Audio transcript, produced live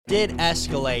did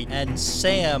escalate, and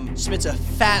Sam spits a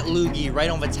fat loogie right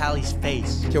on Vitaly's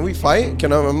face. Can we fight?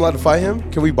 I'm allowed to fight him?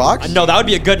 Can we box? No, that would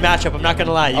be a good matchup. I'm not going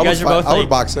to lie. You guys are both I would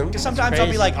box him. Because sometimes I'll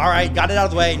be like, all right, got it out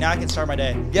of the way. Now I can start my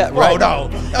day. Yeah, right. Oh,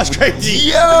 no. That's crazy.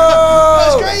 Yo!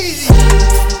 That's crazy.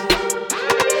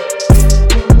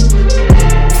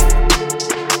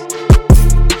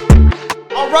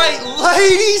 All right,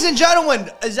 ladies and gentlemen,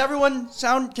 is everyone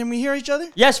sound? Can we hear each other?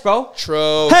 Yes, bro.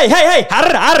 True. Hey.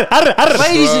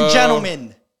 Ladies and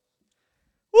gentlemen,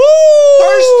 Woo!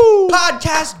 first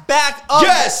podcast back of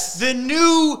Yes! the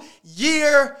new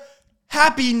year.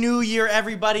 Happy New Year,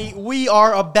 everybody. We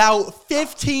are about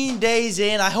 15 days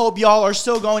in. I hope y'all are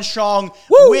still going strong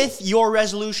with your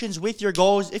resolutions, with your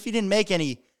goals. If you didn't make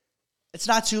any, it's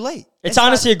not too late. It's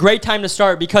honestly a great time to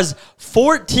start because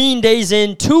 14 days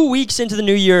in, 2 weeks into the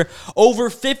new year, over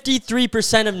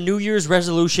 53% of New Year's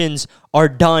resolutions are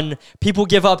done. People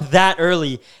give up that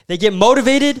early. They get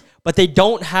motivated, but they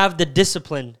don't have the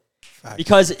discipline.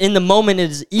 Because in the moment, it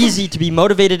is easy to be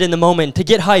motivated in the moment, to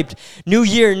get hyped. New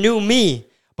year, new me.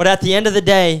 But at the end of the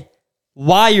day,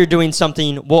 why you're doing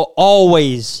something will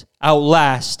always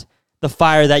outlast the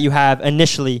fire that you have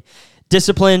initially.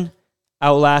 Discipline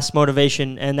outlast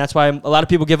motivation, and that's why a lot of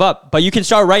people give up. But you can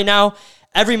start right now.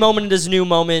 Every moment is a new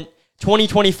moment.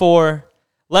 2024.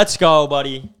 Let's go,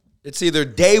 buddy. It's either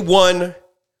day one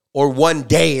or one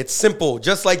day. It's simple.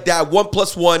 Just like that. 1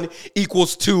 + 1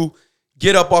 = 2.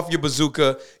 Get up off your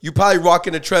bazooka. You probably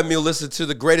rocking a treadmill, listen to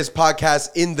the greatest podcast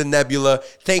in the nebula.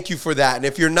 Thank you for that. And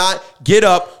if you're not, get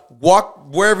up,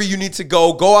 walk wherever you need to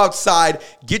go outside,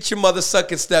 get your mother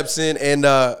sucking steps in, and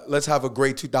let's have a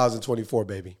great 2024,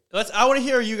 baby. I want to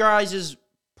hear you guys'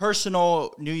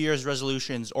 personal New Year's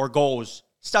resolutions or goals.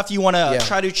 Stuff you want to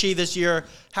try to achieve this year.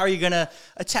 How are you going to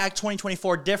attack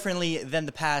 2024 differently than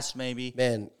the past, maybe?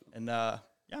 Man. And,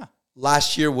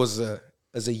 last year was a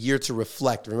year to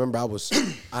reflect. Remember,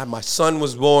 my son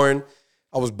was born.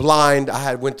 I was blind.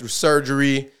 I went through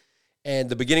surgery. And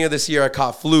the beginning of this year, I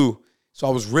caught flu. So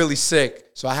I was really sick.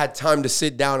 So I had time to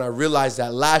sit down. I realized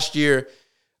that last year,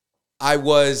 I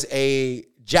was a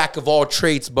jack of all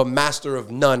trades, but master of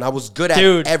none. I was good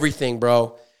at everything,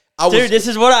 bro. This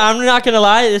is what I'm not going to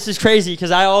lie. This is crazy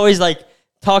because I always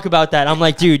talk about that. I'm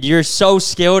like, dude, you're so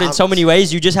skilled in so many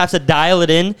ways. You just have to dial it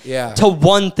in to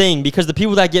one thing because the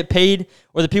people that get paid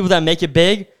or the people that make it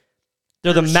big,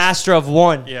 they're the master of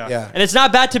one. Yeah. And it's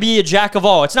not bad to be a jack of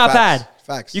all. It's not bad.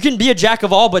 Facts. You can be a jack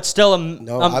of all, but still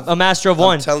a master of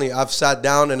one. I'm telling you, I've sat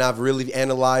down and I've really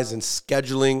analyzed and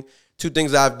scheduling. 2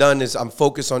 things I've done is I'm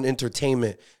focused on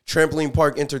entertainment. Trampoline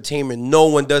park entertainment. No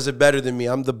one does it better than me.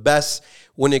 I'm the best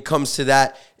when it comes to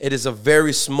that. It is a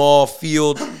very small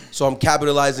field, so I'm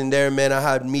capitalizing there, man. I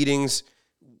had meetings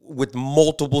with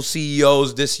multiple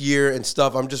CEOs this year and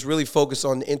stuff. I'm just really focused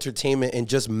on entertainment and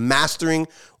just mastering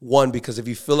one, because if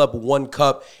you fill up one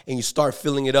cup and you start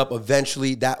filling it up,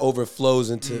 eventually that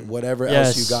overflows into whatever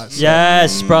else you got. So,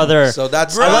 yes, brother. So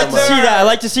that's I like to see that. I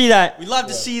like to see that. We love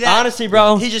to see that. Honestly,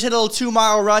 bro. He just hit a little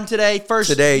 2-mile run today.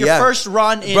 First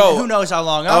run in who knows how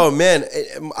long. Oh, man.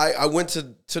 I went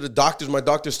to the doctors. My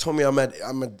doctors told me I'm at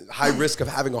high risk of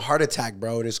having a heart attack,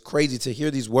 bro. And it's crazy to hear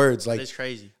these words. Like, it's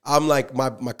crazy. I'm like, my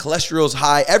cholesterol's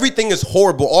high. Everything is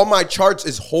horrible. All my charts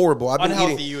is horrible. I've been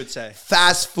unhealthy, eating you would say.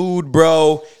 Fast food,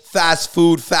 bro. Fast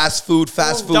food,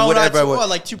 whatever I want.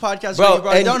 Like 2 podcasts ago, you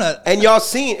brought a donut. And y'all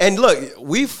seen, and look,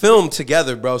 we filmed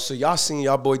together, bro. So y'all seen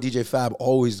y'all boy DJ Fab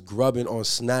always grubbing on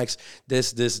snacks,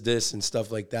 this, and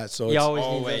stuff like that. So he it's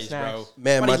always bro.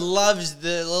 Man, he loves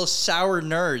the little sour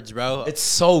nerds, bro. It's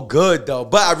so good though.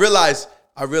 But I realized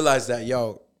that,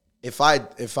 yo, if I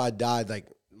died, like,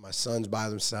 my sons by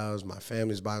themselves, my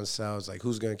family's by themselves, like,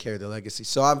 who's gonna carry the legacy?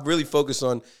 So I'm really focused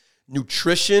on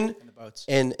nutrition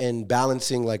and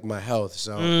balancing, like, my health.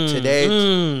 So today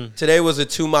was a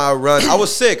 2-mile run. I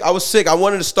was sick. I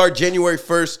wanted to start January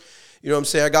 1st. You know what I'm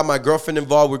saying? I got my girlfriend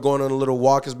involved. We're going on a little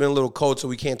walk. It's been a little cold, so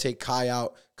we can't take Kai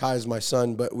out. Kai is my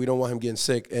son, but we don't want him getting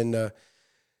sick. And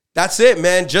that's it,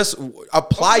 man. Just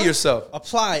apply yourself.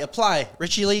 Apply.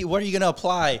 Richie Lee, what are you going to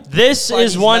apply? This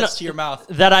is one to your mouth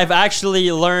that I've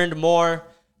actually learned more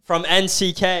from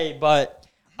NCK, but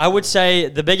I would say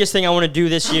the biggest thing I want to do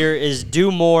this year is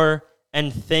do more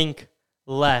and think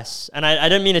less. And I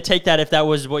didn't mean to take that if that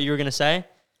was what you were going to say,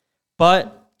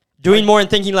 but doing more and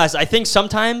thinking less. I think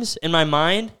sometimes in my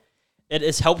mind, it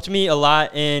has helped me a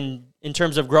lot in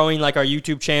terms of growing like our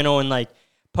YouTube channel and like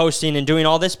posting and doing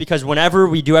all this, because whenever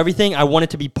we do everything, I want it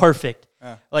to be perfect.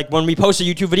 Like when we post a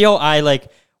YouTube video, I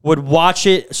would watch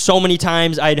it so many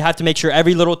times. I'd have to make sure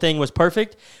every little thing was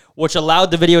perfect, which allowed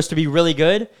the videos to be really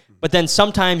good. But then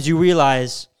sometimes you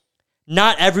realize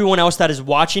not everyone else that is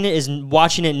watching it is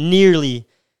watching it nearly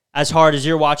as hard as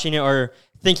you're watching it or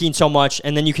thinking so much,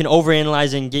 and then you can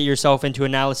overanalyze and get yourself into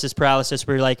analysis paralysis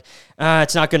where you're like,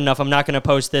 it's not good enough. I'm not going to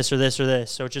post this or this or this.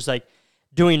 So it's just like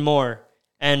doing more.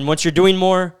 And once you're doing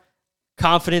more,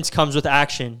 confidence comes with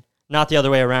action, not the other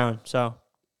way around. So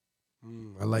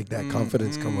I like that.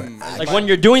 Confidence come with action. like when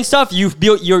you're doing stuff, you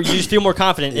just feel more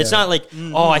confident. It's not like,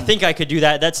 I think I could do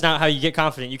that. That's not how you get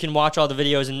confident. You can watch all the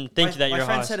videos and think that you're My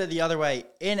friend hot. said it the other way.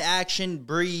 Inaction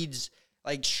breeds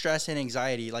like stress and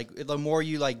anxiety. Like the more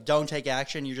you like don't take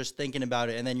action, you're just thinking about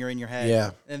it, and then you're in your head.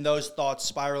 Yeah. And those thoughts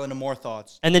spiral into more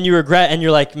thoughts. And then you regret, and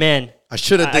you're like, man, I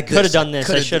should have. I could have done this.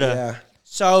 I should have. Yeah.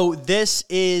 So this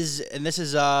is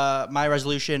my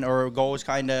resolution or goal is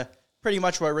kind of pretty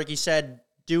much what Ricky said,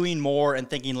 doing more and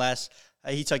thinking less.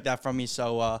 He took that from me.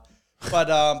 So,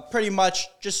 but pretty much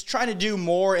just trying to do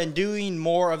more and doing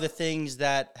more of the things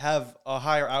that have a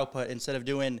higher output instead of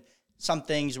doing some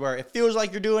things where it feels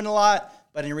like you're doing a lot,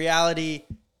 but in reality,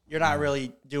 you're not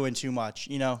really doing too much.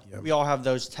 You know, we all have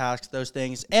those tasks, those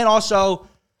things. And also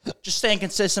just staying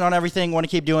consistent on everything. Want to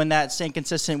keep doing that, staying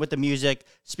consistent with the music.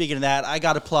 Speaking of that, I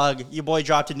got a plug. Your boy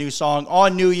dropped a new song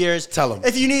on New Year's. Tell 'em.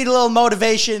 If you need a little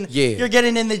motivation, you're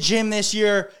getting in the gym this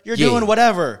year, you're doing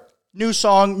whatever. New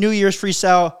song, New Year's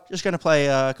freestyle. Just going to play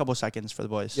a couple seconds for the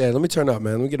boys. Yeah, let me turn up,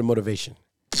 man. Let me get a motivation.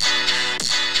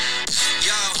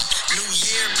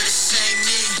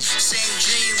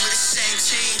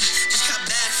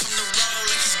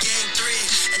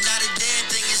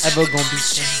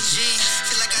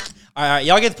 All right,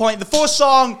 y'all get the point. The full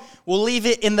song, we'll leave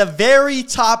it in the very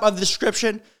top of the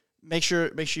description. Make sure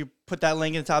you put that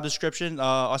link in the top of the description.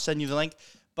 I'll send you the link.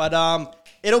 But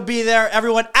it'll be there.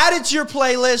 Everyone, add it to your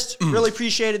playlist. Really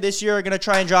appreciate it this year. Going to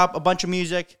try and drop a bunch of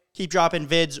music. Keep dropping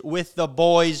vids with the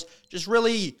boys. Just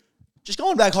going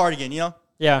back hard again, you know?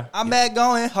 Yeah. I'm back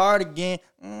going hard again.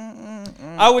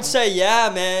 I would say, yeah,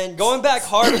 man. Going back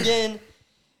hard again.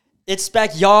 It's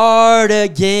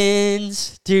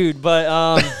backyardigans, dude.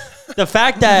 But the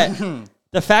fact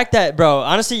that, bro,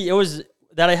 honestly, it was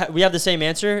that we have the same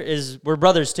answer is we're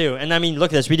brothers too. And I mean,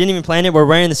 look at this. We didn't even plan it. We're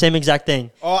wearing the same exact thing.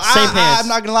 Oh, same pants. I'm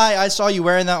not gonna lie. I saw you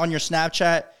wearing that on your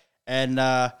Snapchat, and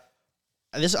I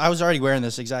was already wearing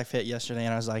this exact fit yesterday,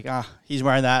 and I was like, he's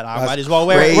wearing that. I might as well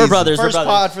wear it. We're brothers. First we're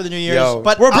brothers. pod for the New Year's. Yo.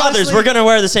 But we're brothers. honestly, We're gonna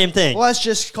wear the same thing. Let's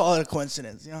just call it a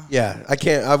coincidence. You know? Yeah,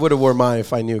 I would have worn mine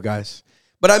if I knew, guys.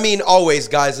 But I mean, always,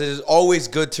 guys, it is always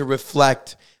good to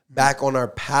reflect back on our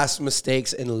past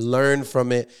mistakes and learn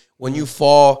from it. When you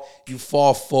fall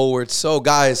forward. So,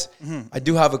 guys, I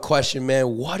do have a question,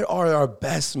 man. What are our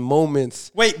best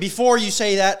moments? Wait, before you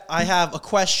say that, I have a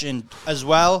question as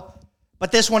well.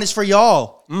 But this one is for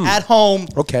y'all at home.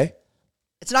 Okay.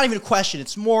 It's not even a question.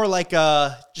 It's more like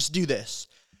just do this.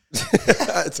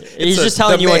 He's just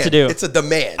telling you what to do. It's a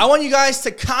demand. I want you guys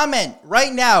to comment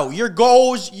right now your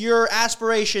goals, your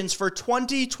aspirations for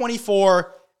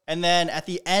 2024. And then at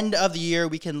the end of the year,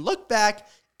 we can look back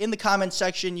in the comment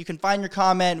section. You can find your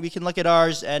comment. We can look at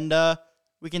ours, and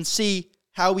we can see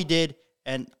how we did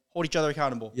and hold each other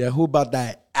accountable. Yeah, who about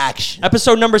that action?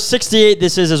 Episode number 68,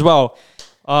 this is as well.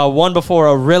 One before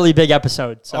a really big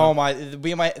episode. So. Oh, the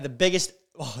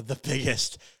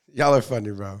biggest. Y'all are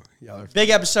funny, bro. Big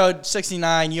episode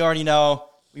 69. You already know.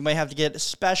 We might have to get a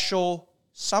special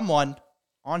someone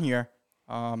on here.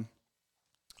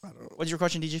 What's your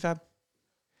question, DJ Fab?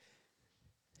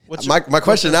 My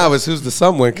question now is who's the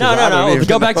someone? No.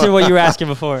 Go back to what you were asking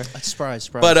before. Surprise.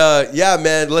 But yeah,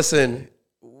 man, listen,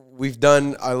 we've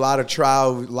done a lot of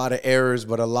trial, a lot of errors,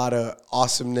 but a lot of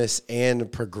awesomeness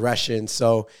and progression.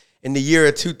 So in the year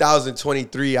of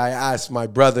 2023, I asked my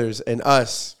brothers and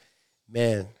us,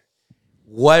 man,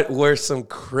 what were some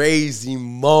crazy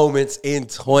moments in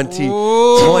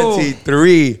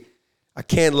 2023? I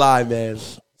can't lie, man.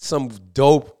 Some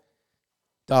dope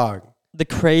dog. The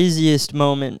craziest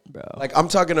moment, bro. Like, I'm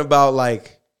talking about,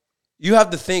 like, you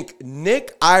have to think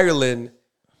Nick Ireland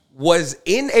was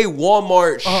in a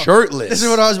Walmart shirtless. This is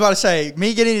what I was about to say.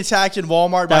 Me getting attacked in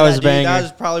Walmart by that dude, that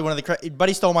was probably one of the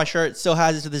Buddy stole my shirt, still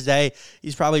has it to this day.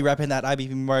 He's probably repping that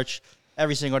IBP merch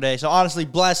every single day. So, honestly,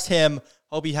 blessed him.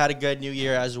 Hope he had a good New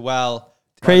Year as well.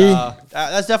 Crazy.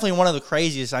 That's definitely one of the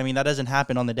craziest. I mean, that doesn't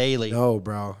happen on the daily. No,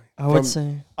 bro. I would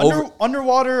say.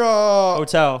 Underwater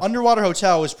hotel. Underwater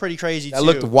hotel was pretty crazy, That too.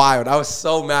 looked wild. I was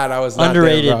so mad I was not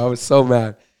Underrated. there, bro. I was so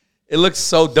mad. It looked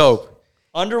so dope.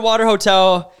 Underwater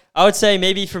hotel. I would say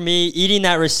maybe for me, eating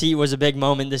that receipt was a big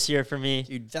moment this year for me.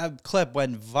 Dude, that clip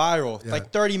went viral. Yeah.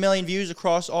 Like 30 million views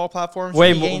across all platforms.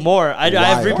 Way more.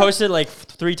 I've reposted like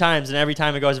 3 times, and every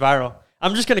time it goes viral.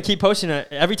 I'm just gonna keep posting it.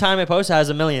 Every time I post, it has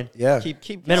 1 million. Yeah. Keep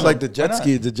It's minimum. like the jet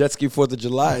ski 4th of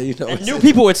July. You know, And new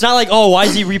people, it's not like, oh, why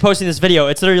is he reposting this video?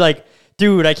 It's literally like,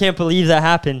 dude, I can't believe that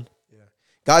happened.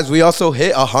 guys, we also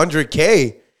hit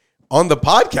 100K on the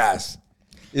podcast.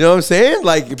 You know what I'm saying?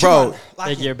 Like, bro,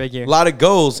 Big year, big year. a lot of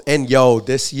goals. And yo,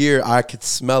 this year I could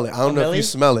smell it. I don't know if you milli?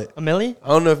 smell it. 1 million? I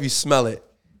don't know if you smell it,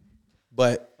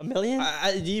 but 1 million?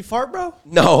 Do you fart, bro?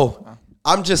 no,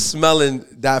 I'm just smelling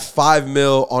that 5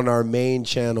 mil on our main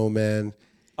channel, man.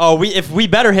 Oh, we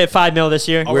better hit 5 mil this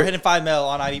year. Oh, we're hitting 5 mil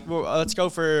on IB. Let's go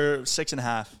for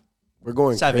 6.5. We're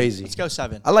going 7. crazy. Let's go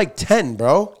 7. I like 10,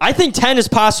 bro. I think 10 is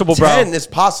possible, bro. 10 is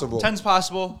possible. 10's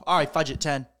possible. All right, fudge it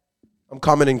 10. I'm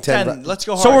commenting 10. 10. Let's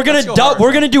go hard. So we're gonna Let's go hard.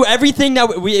 we're gonna do everything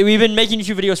that we've been making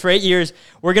YouTube videos for 8 years.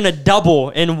 We're gonna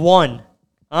double in one,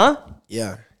 huh,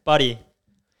 Yeah. buddy?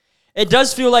 It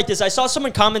does feel like this. I saw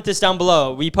someone comment this down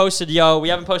below. We posted, we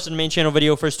haven't posted a main channel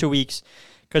video first 2 weeks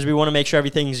because we want to make sure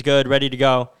everything's good, ready to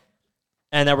go,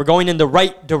 and that we're going in the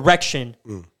right direction.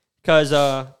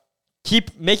 Because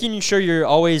keep making sure you're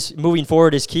always moving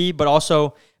forward is key, but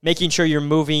also making sure you're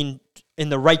moving in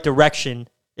the right direction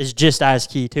is just as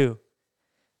key too.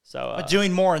 So But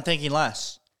doing more and thinking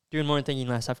less. doing more and thinking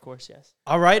less, of course, yes.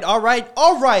 All right.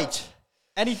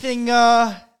 Anything,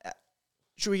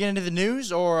 should we get into the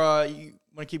news or you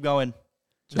want to keep going?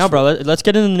 No, bro, let's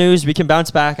get into the news. We can bounce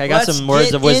back. I got some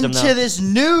words of wisdom into now. this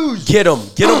news. Get them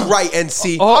right,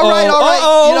 NC. All right.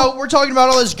 Uh-oh. You know, we're talking about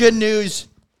all this good news.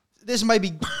 This might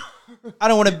be, I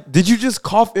don't want to, Did you just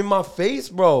cough in my face,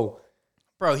 bro?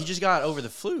 bro, he just got over the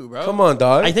flu, bro. Come on,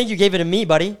 dog. I think you gave it to me,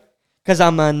 buddy, because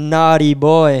I'm a naughty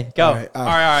boy. Go. All right. All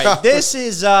right. This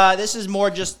is more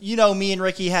just, me and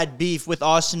Ricky had beef with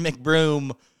Austin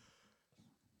McBroom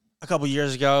a couple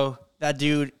years ago. That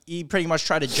dude, he pretty much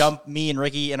tried to jump me and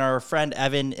Ricky and our friend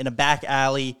Evan in a back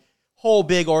alley. Whole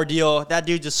big ordeal. That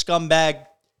dude's a scumbag,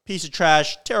 piece of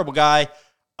trash, terrible guy.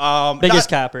 Biggest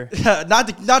capper. Not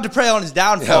to prey on his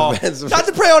downfall. Yeah, man. Not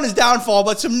to prey on his downfall,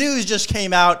 but some news just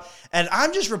came out, and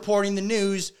I'm just reporting the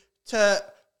news to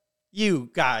you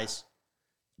guys.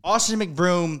 Austin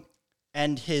McBroom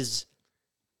and his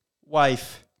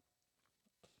wife,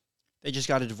 they just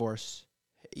got a divorce.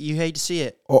 You hate to see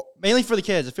it. Oh. Mainly for the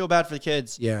kids. I feel bad for the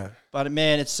kids. Yeah. But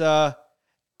man, it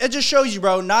just shows you,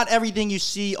 bro, not everything you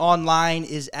see online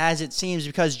is as it seems,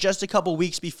 because just a couple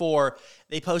weeks before,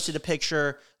 they posted a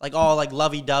picture like all like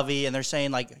lovey-dovey, and they're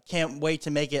saying like, can't wait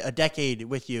to make it a decade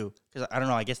with you. Because I don't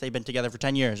know, I guess they've been together for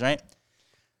 10 years, right?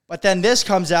 But then this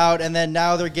comes out, and then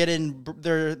now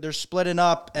they're splitting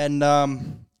up, and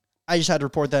I just had to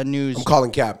report that news. I'm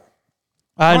calling cap.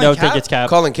 I Calling don't cap? think it's cap.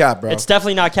 Calling cap, bro. It's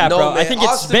definitely not cap, No, bro. I man. think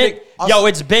it's Austin been, Mc-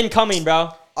 it's been coming, bro.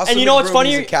 Austin And you know what's McBroom, funny?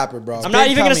 he's a capper, bro. I'm not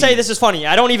been even going to say coming. this is funny.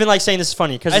 I don't even like saying this is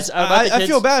funny because it's about the I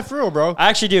kids. feel bad for real, bro. I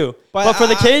actually do. But for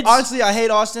the kids, honestly, I hate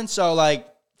Austin, so like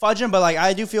fudge him, but like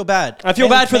I do feel bad. I feel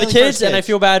Mainly- bad for the mainly his kids, and I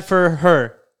feel bad for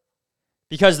her.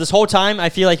 Because this whole time, I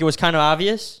feel like it was kind of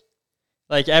obvious.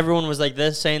 Like, everyone was like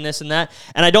this, saying this and that.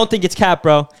 And I don't think it's cap,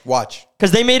 bro. Watch.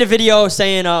 Because they made a video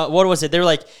saying, what was it? They were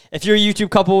like, if you're a YouTube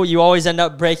couple, you always end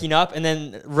up breaking up. And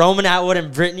then Roman Atwood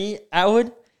and Brittany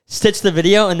Atwood stitched the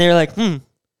video, and they were like,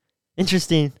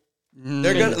 interesting.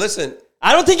 They're gonna listen.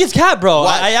 I don't think it's cap, bro.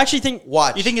 Watch. I actually think...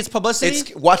 Watch. You think it's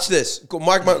publicity? Watch this.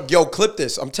 Go, yo, clip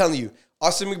this. I'm telling you.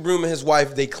 Austin McBroom and his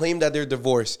wife, they claim that they're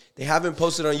divorced. They haven't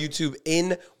posted on YouTube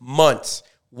in months.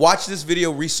 Watch this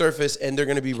video resurface, and they're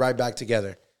gonna be right back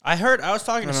together. I was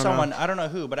talking to someone, I don't know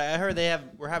who, but I heard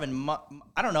were having,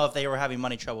 I don't know if they were having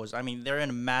money troubles. I mean, they're in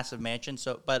a massive mansion,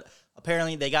 but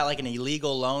apparently they got like an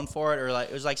illegal loan for it, or like,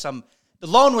 it was like the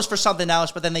loan was for something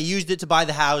else, but then they used it to buy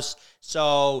the house.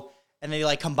 And they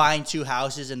like combined 2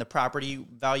 houses, and the property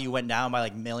value went down by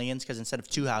like millions, because instead of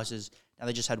 2 houses, now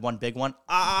they just had one big one.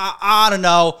 I don't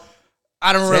know.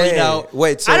 I don't really know.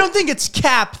 Wait, so I don't think it's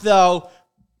cap, though.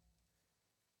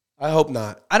 I hope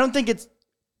not. I don't think it's...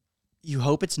 You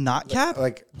hope it's not cap?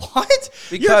 Like, What?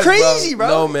 You're because, crazy, bro.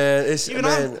 No, man. It's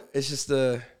Even it's just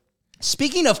the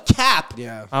Speaking of cap,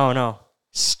 yeah. Oh, no.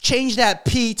 change that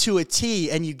P to a T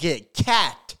and you get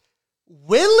Cat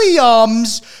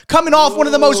Williams coming off one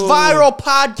of the most viral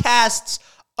podcasts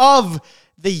of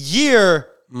the year.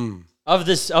 Of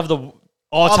the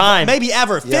all time. Maybe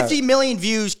ever. Yeah. 50 million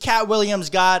views Cat Williams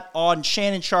got on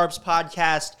Shannon Sharp's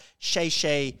podcast, Shay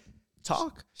Shay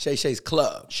Talk? Shay Shay's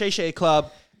Club. Shay Shay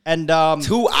Club. And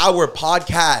 2-hour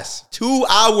podcast. 2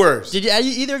 hours. did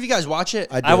either of you guys watch it?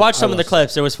 I watched some of the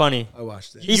clips. It was funny. I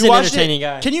watched it. He's You an watched entertaining it?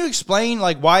 guy. Can you explain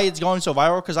like why it's going so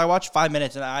viral? Because I watched 5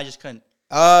 minutes and I just couldn't.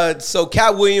 So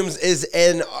Cat Williams is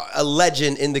a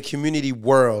legend in the community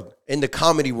world, in the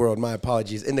comedy world. My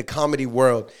apologies, in the comedy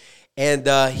world,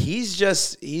 And he's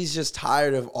just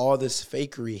tired of all this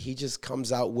fakery. He just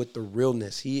comes out with the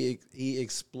realness. He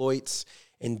exploits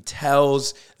and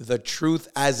tells the truth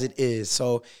as it is.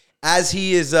 So as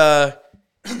he is on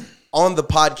the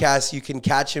podcast, you can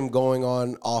catch him going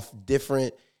on off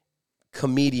different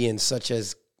comedians such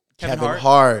as Kevin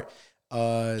Hart.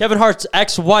 Kevin Hart's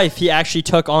ex-wife, he actually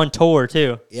took on tour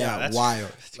too. Yeah,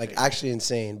 wild. Like actually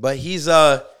insane. But he's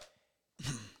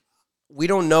we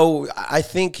don't know. I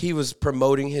think he was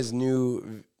promoting his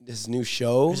new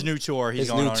show. His new tour.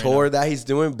 His new tour that he's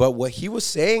doing. But what he was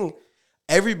saying,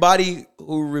 everybody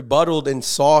who rebutted and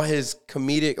saw his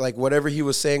comedic, like whatever he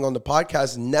was saying on the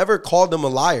podcast, never called him a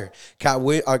liar.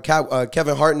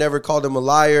 Kevin Hart never called him a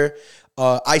liar.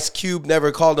 Ice Cube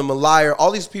never called him a liar.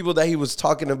 All these people that he was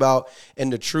talking about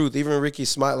and the truth, even Ricky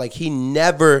Smiley, like he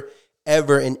never,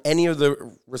 ever in any of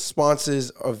the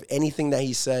responses of anything that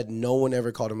he said, no one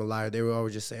ever called him a liar. They would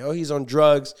always just say, oh, he's on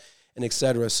drugs and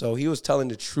etc. So he was telling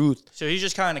the truth. So he's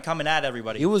just kind of coming at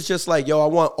everybody. He was just like, yo, I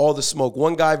want all the smoke.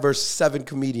 One guy versus 7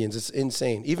 comedians. It's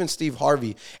insane. Even Steve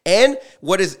Harvey. And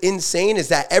what is insane is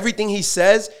that everything he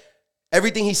said,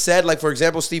 like, for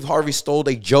example, Steve Harvey stole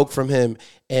a joke from him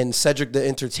and Cedric the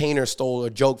Entertainer stole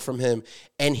a joke from him.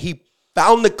 And he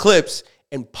found the clips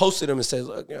and posted them and said,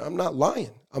 look, I'm not lying.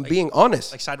 I'm being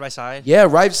honest. Like side by side? Yeah,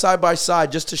 right side by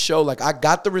side just to show, like, I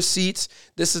got the receipts.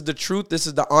 This is the truth. This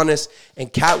is the honest.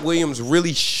 And Cat Williams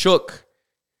really shook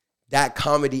that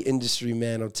comedy industry,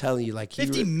 man. I'm telling you. Like,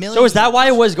 50 million. So is that why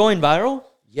it was going viral?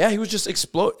 Yeah, he was just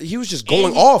He was just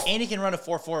going off. And he can run a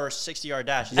 4.4 or 60-yard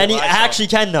dash. And he actually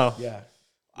can, though. Yeah.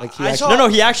 Like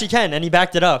he actually can, and he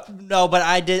backed it up. No, but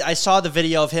I saw the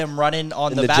video of him running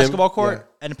on the basketball court,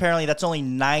 and apparently that's only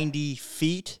 90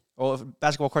 feet. Well,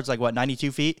 basketball court's like, what,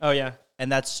 92 feet? Oh, yeah.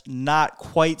 And that's not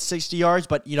quite 60 yards,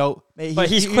 but, you know.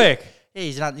 He's quick.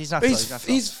 He's not. He's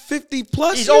 50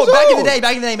 plus. He's old. Back in the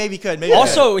day, maybe he could. Maybe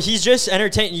also, he's just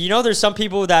entertaining. You know, there's some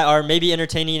people that are maybe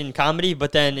entertaining in comedy,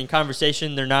 but then in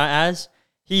conversation, they're not as.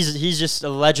 He's just a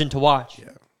legend to watch.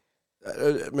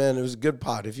 Yeah. Man, it was a good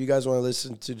pod. If you guys want to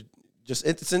listen to,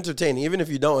 it's entertaining. Even if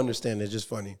you don't understand, it's just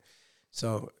funny.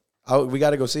 So we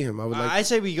got to go see him. I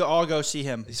say we all go see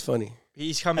him. He's funny.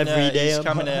 He's coming every day. He's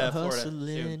coming to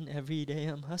Florida. Every day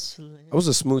I'm hustling. That was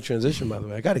a smooth transition, by the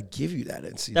way. I got to give you that.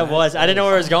 That was. I didn't know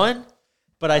where it was going,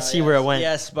 but I see where it went.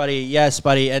 Yes, buddy. Yes,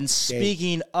 buddy. And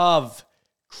speaking of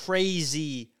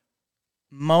crazy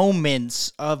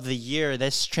moments of the year,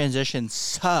 this transition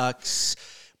sucks.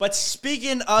 But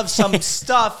speaking of some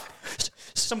stuff,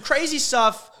 some crazy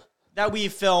stuff that we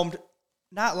filmed,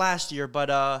 not last year,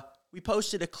 but we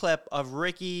posted a clip of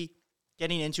Ricky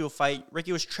getting into a fight.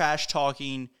 Ricky was trash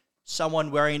talking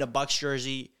someone wearing a Bucs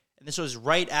jersey, and this was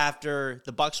right after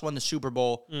the Bucs won the Super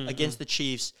Bowl against the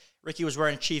Chiefs. Ricky was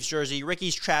wearing a Chiefs jersey.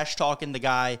 Ricky's trash talking the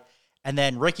guy, and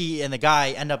then Ricky and the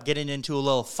guy end up getting into a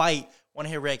little fight. One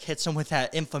hit Rick hits him with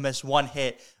that infamous one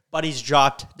hit. Buddy's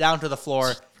dropped down to the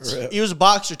floor. He was a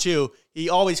boxer, too. He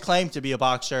always claimed to be a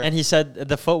boxer. And he said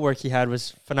the footwork he had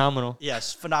was phenomenal.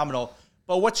 Yes, phenomenal.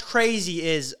 But what's crazy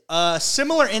is a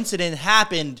similar incident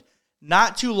happened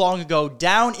not too long ago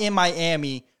down in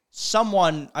Miami.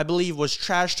 Someone, I believe, was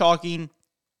trash-talking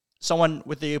someone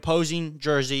with the opposing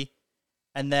jersey,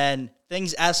 and then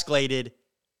things escalated,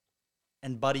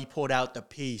 and Buddy pulled out the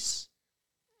piece.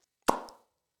 And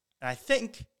I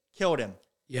think killed him.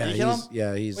 Yeah, Did he kill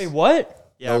him? He's Wait,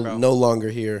 what? Yeah, bro. no longer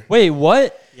here. Wait,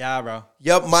 what? Yeah, bro.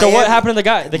 Yep. So what happened to the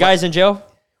guy? The guy's in jail?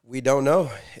 We don't know.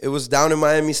 It was down in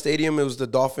Miami Stadium. It was the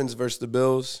Dolphins versus the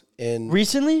Bills. And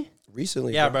Recently,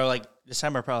 Yeah, bro. Like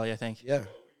December, probably. I think. Yeah.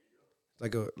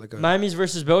 Like a Miami's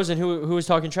versus Bills, and who was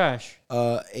talking trash?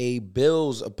 A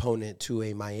Bills opponent to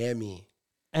a Miami.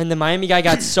 And the Miami guy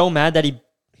got so mad that he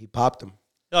popped him.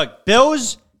 Look,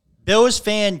 Bills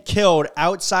fan killed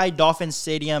outside Dolphins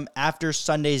Stadium after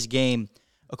Sunday's game.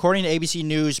 According to ABC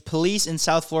News, police in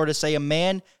South Florida say a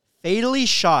man fatally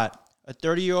shot a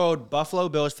 30-year-old Buffalo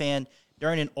Bills fan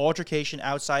during an altercation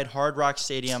outside Hard Rock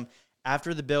Stadium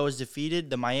after the Bills defeated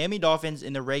the Miami Dolphins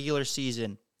in the regular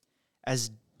season. As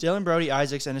Dylan Brody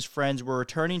Isaacs and his friends were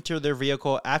returning to their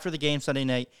vehicle after the game Sunday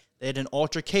night, they had an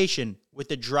altercation with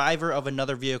the driver of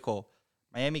another vehicle.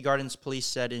 Miami Gardens police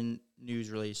said in news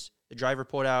release. The driver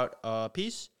pulled out a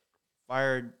piece,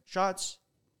 fired shots,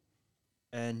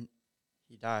 and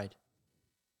he died.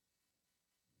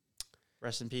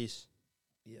 Rest in peace.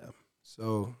 Yeah.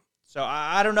 So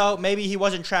I don't know. Maybe he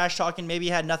wasn't trash talking. Maybe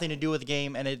he had nothing to do with the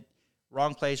game, and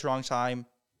wrong place, wrong time.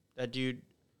 That dude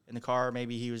in the car,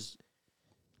 maybe he was.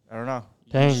 I don't know.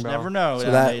 You Dang, just bro. never know.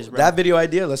 So nowadays, bro. that video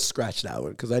idea, let's scratch that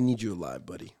one because I need you alive,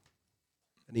 buddy.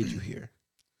 I need you here.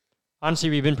 Honestly,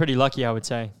 we've been pretty lucky, I would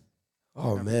say.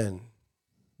 Oh, man.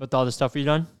 With all the stuff we've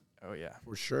done? Oh, yeah.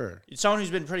 For sure. Someone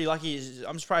who's been pretty lucky is,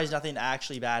 I'm surprised nothing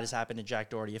actually bad has happened to Jack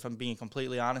Doherty, if I'm being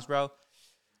completely honest, bro.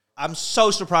 I'm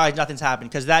so surprised nothing's happened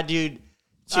because that dude.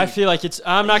 I feel like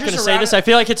I'm not going to say this. I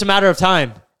feel like it's a matter of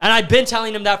time. And I've been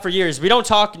telling him that for years. We don't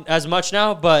talk as much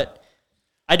now, but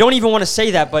I don't even want to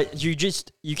say that. But you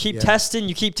keep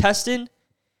testing.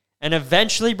 And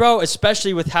eventually, bro,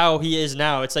 especially with how he is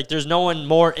now, it's like there's no one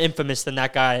more infamous than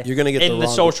that guy. You're gonna get in the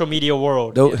social media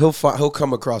world. He'll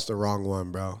come across the wrong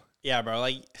one, bro. Yeah, bro.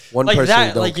 Like one like person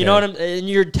that. don't Like you care. know what I'm. And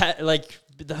you're like,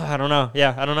 I don't know.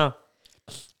 Yeah, I don't know.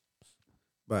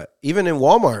 But even in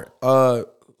Walmart,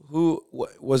 who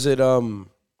was it?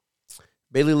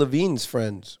 Bailey Levine's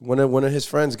friends. One of his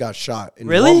friends got shot in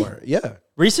Really? Walmart. Yeah,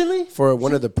 Recently, for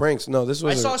one of the pranks. No, this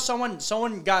was. I saw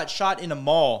someone got shot in a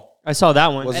mall. I saw that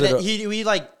one. Was And it then a- he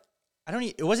like,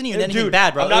 it wasn't even anything Dude,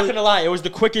 bad, bro. I'm not gonna lie. It was the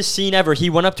quickest scene ever. He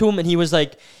went up to him and he was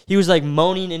like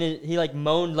moaning and he like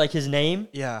moaned like his name.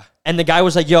 Yeah. And the guy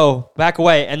was like, "Yo, back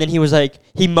away." And then he was like,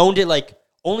 he moaned it like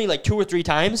only like 2 or 3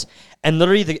 times. And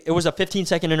literally, it was a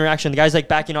 15-second interaction. The guy's like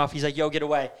backing off. He's like, "Yo, get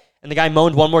away." And the guy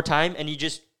moaned one more time, and he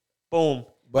just boom,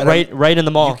 But right in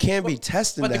the mall. You can't be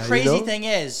testing But that. the crazy you know? thing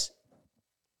is,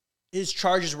 his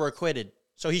charges were acquitted.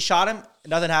 So he shot him, and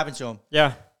nothing happened to him.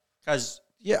 Yeah, Because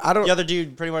Yeah, I don't. the other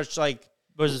dude pretty much like,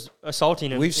 was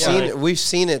assaulting him. We've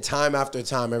seen it time after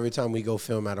time. Every time we go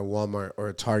film at a Walmart or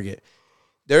a Target,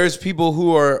 there's people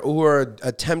who are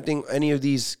attempting any of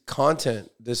these content.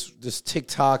 This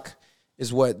TikTok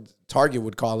is what Target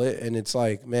would call it, and it's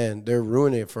like, man, they're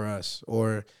ruining it for us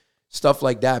or stuff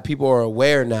like that. People are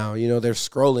aware now. You know, they're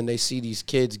scrolling. They see these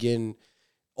kids getting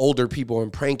older people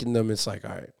and pranking them. It's like,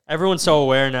 all right, Everyone's so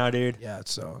aware now, dude. yeah.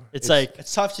 So It's like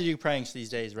it's tough to do pranks these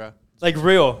days, bro.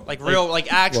 real. Like real,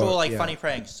 like actual, Well, like yeah. funny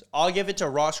pranks. I'll give it to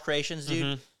Ross Creations, dude.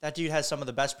 Mm-hmm. That dude has some of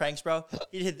the best pranks, bro.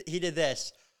 He did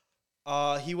this.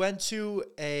 He went to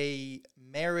a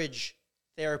marriage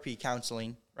therapy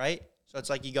counseling, right? So it's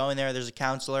like you go in there, there's a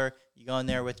counselor, you go in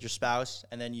there with your spouse,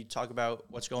 and then you talk about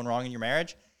what's going wrong in your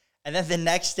marriage. And then the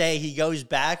next day he goes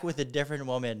back with a different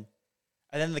woman.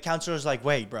 And then the counselor's like,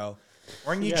 "Wait, bro,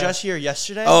 weren't you just here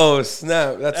yesterday?" oh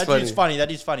snap, that's that funny. dude's funny. That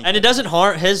dude's funny. And it doesn't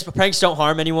harm. His pranks don't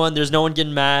harm anyone. There's no one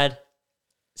getting mad.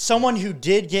 Someone who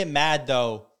did get mad,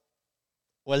 though,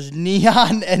 was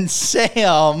Neon and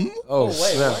Sam. Oh,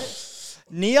 snap.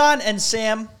 Neon and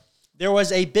Sam, there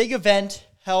was a big event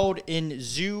held in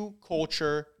Zoo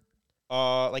Culture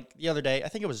like the other day. I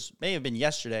think may have been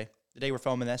yesterday, the day we're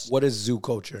filming this. What is zoo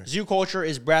culture? Zoo Culture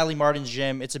is Bradley Martin's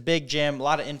gym. It's a big gym. A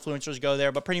lot of influencers go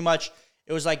there, but pretty much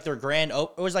it was like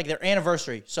it was like their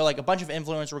anniversary. So like a bunch of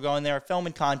influencers were going there,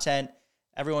 filming content.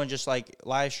 Everyone just like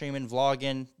live streaming,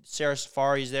 vlogging. Sarah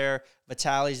Safari's there,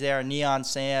 Vitaly's there, Neon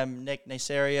Sam, Nick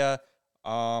Nasaria,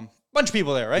 bunch of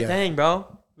people there, right? Yeah. Dang,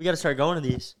 bro. We got to start going to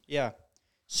these. Yeah.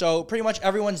 So pretty much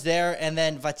everyone's there, and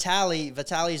then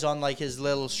Vitaly's on like his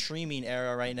little streaming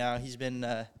era right now. He's been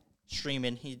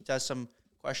streaming. He does some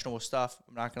questionable stuff.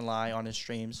 I'm not gonna lie on his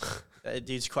streams. That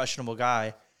dude's a questionable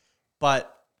guy.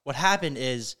 But what happened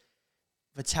is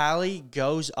Vitaly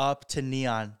goes up to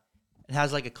Neon and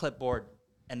has like a clipboard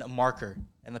and a marker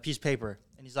and a piece of paper,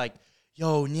 and he's like,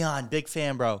 "Yo, Neon, big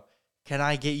fan, bro. Can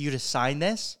I get you to sign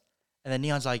this?" And then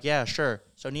Neon's like, "Yeah, sure."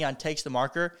 So Neon takes the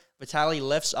marker. Vitaly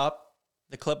lifts up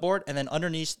the clipboard, and then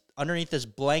underneath this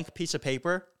blank piece of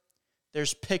paper,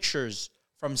 there's pictures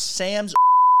from Sam's,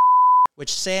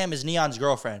 which Sam is Neon's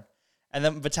girlfriend. And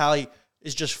then Vitaly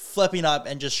is just flipping up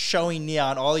and just showing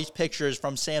Neon all these pictures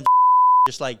from Sam's,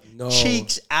 just like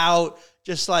cheeks out,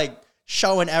 just like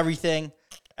showing everything.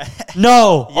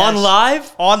 No, Yes. on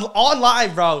live? On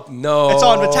live, bro. No. It's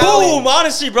on Vitaly. Boom!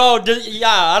 Honestly, bro. Yeah,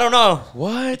 I don't know.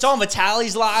 What? It's on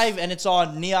Vitaly's live, and it's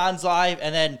on Neon's live,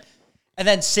 and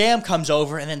then Sam comes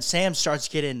over, and then Sam starts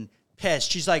getting pissed.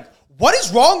 She's like, "What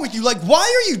is wrong with you? Like, why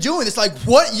are you doing this? Like,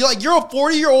 what? You're a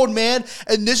 40-year-old man,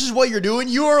 and this is what you're doing.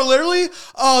 You are literally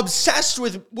obsessed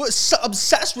with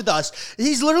us.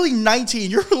 He's literally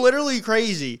 19. You're literally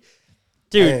crazy,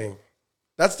 Dude, Dang.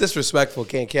 That's disrespectful,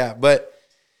 can't cap. But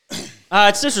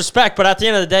it's disrespect, but at the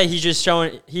end of the day, he's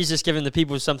just giving the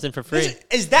people something for free.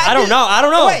 Is that? I don't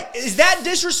know. Wait, is that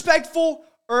disrespectful,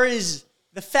 or is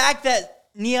the fact that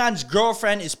Neon's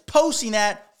girlfriend is posting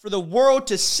that for the world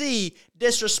to see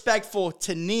disrespectful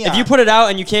to Neon? If you put it out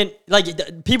and you can't, like,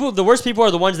 the worst people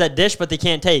are the ones that dish, but they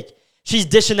can't take. She's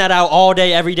dishing that out all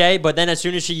day, every day, but then as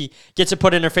soon as she gets it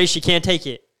put in her face, she can't take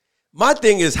it. my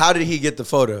thing is, how did he get the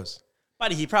photos?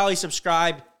 Buddy, he probably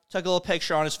subscribed, took a little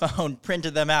picture on his phone,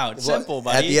 printed them out. Simple,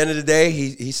 buddy. At the end of the day,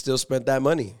 he still spent that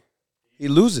money. He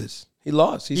loses. He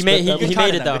lost. He made it,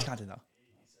 though. Good content, though.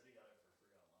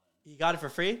 He got it for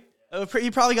free?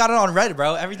 You probably got it on Reddit,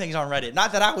 bro. Everything's on Reddit.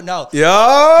 Not that I would know. Yo,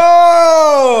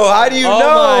 how do you know?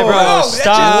 My, bro. Bro,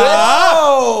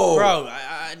 Stop. Bro,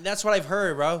 that's what I've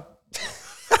heard, bro.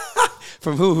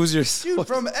 From who? Who's your Dude,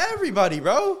 from everybody,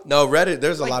 bro. No, Reddit.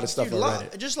 There's a lot of stuff on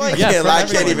Reddit. Just like I can't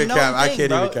everyone even known cap. I thing, can't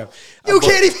bro. even cap. You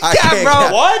can't even cap,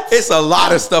 bro. What? It's a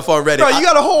lot of stuff on Reddit. Bro, you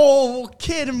got a whole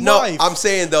kid and wife. I'm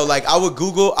saying though, like I would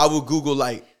Google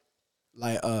like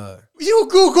You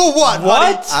Google what?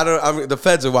 What? Buddy? the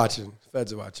feds are watching.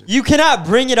 Feds are watching. You cannot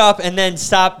bring it up and then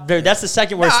stop. That's the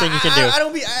second worst thing you can do. I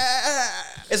don't be.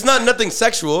 It's not nothing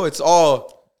sexual. It's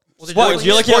all. What?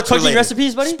 You're looking up sports cooking related.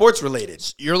 recipes, buddy? Sports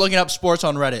related. You're looking up sports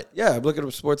on Reddit. Yeah, I'm looking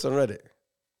up sports on Reddit.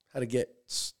 How to get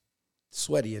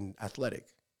sweaty and athletic.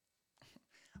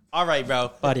 All right, bro.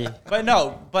 Buddy.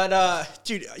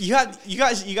 Dude, you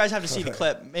guys have to see the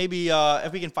clip. Maybe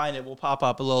if we can find it, we'll pop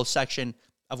up a little section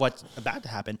of what's about to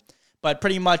happen. But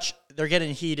pretty much, they're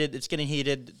getting heated. It's getting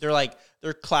heated.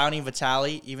 They're clowning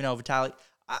Vitaly, even though Vitaly.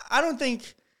 I don't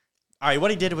think. All right, what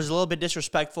he did was a little bit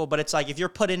disrespectful. But it's like if you're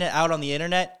putting it out on the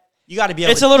internet, you got to be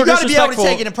able. It's a little you gotta disrespectful. be able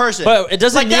to take it in person. But it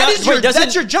doesn't. Like, Neon,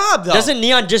 that's your job, though. Doesn't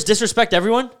Neon just disrespect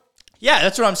everyone? Yeah,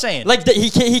 that's what I'm saying. Like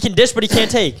he can dish, but he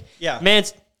can't take. Yeah. Man,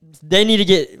 they need to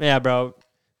get bro.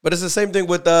 But it's the same thing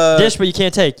with Dish, but you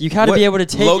can't take. You got to be able to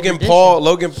take. Logan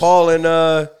Paul,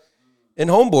 and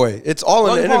Homeboy. It's all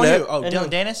on the internet. Oh, Dylan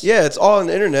Dennis? Yeah, it's all on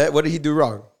the internet. What did he do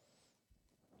wrong?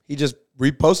 He just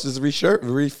reposted,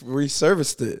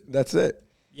 resurfaced it. That's it.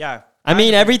 Yeah. I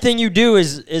mean, everything you do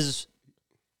is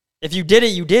if you did it,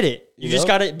 you did it. You just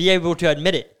got to be able to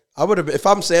admit it. I would have. If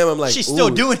I'm Sam, I'm like, she's still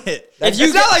doing it. If you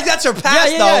it's not like that's her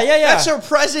past, Yeah, though. yeah. That's her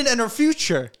present and her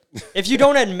future. If you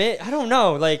don't admit, I don't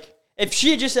know. Like if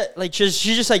she just she's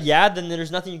just like then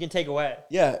there's nothing you can take away.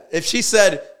 Yeah. If she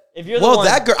said, if you're well,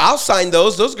 that girl, I'll sign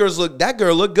those. Those girls that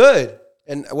girl look good.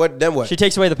 And what? Then what? She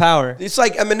takes away the power. It's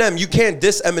like Eminem. You can't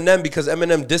diss Eminem because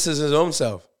Eminem disses his own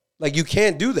self. Like you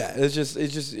can't do that.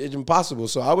 It's impossible.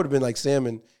 So I would have been like Sam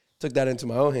and took that into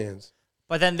my own hands.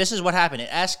 But then this is what happened. It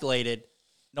escalated.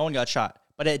 No one got shot.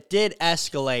 But it did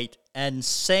escalate, and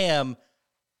Sam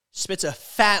spits a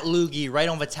fat loogie right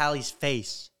on Vitaly's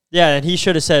face. Yeah, and he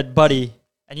should have said, buddy.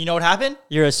 And you know what happened?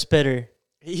 You're a spitter.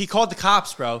 He called the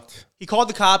cops, bro. He called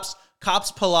the cops.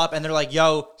 Cops pull up, and they're like,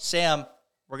 yo, Sam,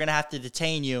 we're going to have to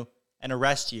detain you and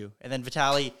arrest you. And then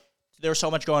Vitaly, there was so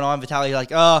much going on. Vitaly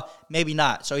like, maybe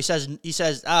not. So he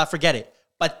says, forget it.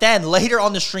 But then later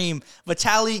on the stream,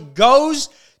 Vitaly goes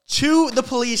to the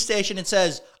police station and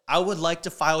says, I would like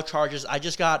to file charges. I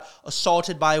just got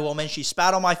assaulted by a woman. She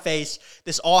spat on my face.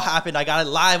 This all happened. I got it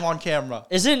live on camera.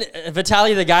 Isn't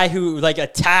Vitaly the guy who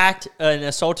attacked and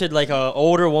assaulted an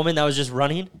older woman that was just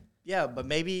running? Yeah, but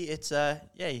maybe it's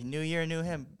new year, new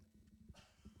him.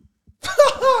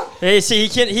 Hey, see,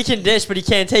 he can dish, but he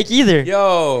can't take either.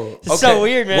 Yo, It's so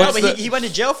weird, man. No, but he went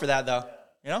to jail for that though.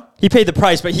 You know, he paid the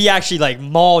price, but he actually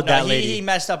mauled that lady. He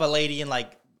messed up a lady and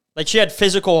like she had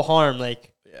physical harm.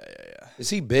 Is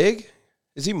he big?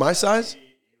 Is he my size?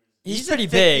 He's pretty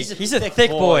big. He's a thick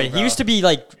boy. He used to be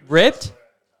ripped.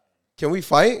 Can we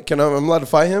fight? I'm allowed to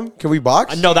fight him? Can we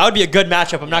box? No, that would be a good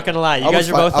matchup. I'm not gonna lie. You guys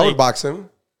are both. I would box him.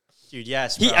 Dude,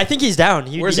 yes. Bro. I think he's down.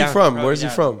 Where's he from? Where's he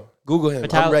from? Google him.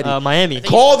 I'm ready. Miami.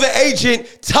 Call the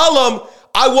agent. Tell him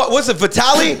what's it?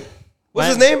 Vitaly? What's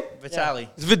his name? Vitaly.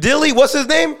 Vidili? What's his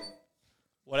name?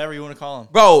 Whatever you want to call him.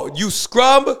 Bro, you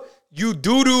scrub, you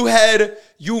doo-doo head,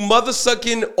 you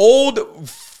mother-sucking old,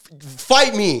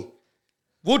 fight me.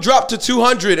 We'll drop to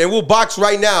 200 and we'll box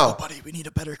right now. Oh, buddy, we need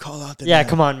a better call out than Yeah, that.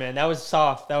 come on, man. That was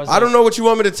soft. That was. I don't know what you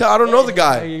want me to tell. I don't know the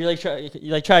guy. You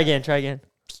try again.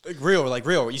 Like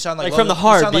real. You sound like Like Logan, from the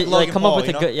heart. You sound like Logan come Paul, up with you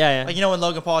a know? good. Yeah. Like, you know when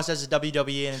Logan Paul says it's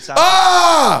WWE and it sounds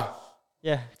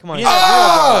Yeah, come on.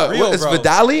 Real, It's bro.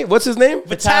 Vidali? What's his name?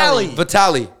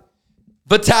 Vitaly.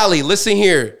 Vitaly, listen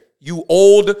here. You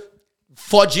old,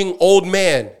 fudging old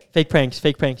man. Fake pranks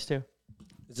too.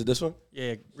 Is it this one?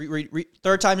 Yeah.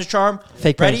 Third time's a charm.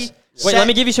 Fake Ready? pranks. Wait, let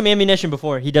me give you some ammunition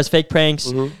before. He does fake pranks,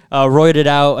 roided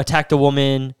out, attacked a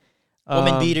woman.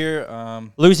 Woman beater.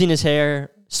 Losing his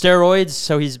hair. Steroids,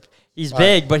 so he's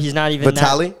big, but he's not even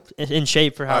Vitaly? in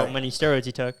shape for how many steroids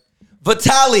he took.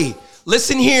 Vitaly,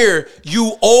 listen here,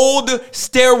 you old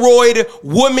steroid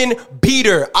woman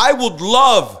beater. I would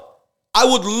love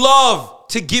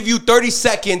to give you 30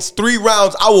 seconds, 3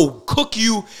 rounds. I will cook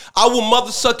you. I will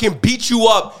mother-sucking beat you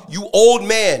up, you old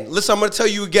man. Listen, I'm going to tell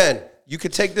you again. You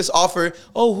could take this offer.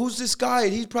 Oh, who's this guy?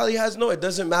 He probably has no. It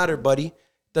doesn't matter, buddy.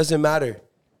 Doesn't matter.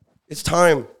 It's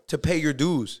time to pay your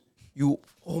dues.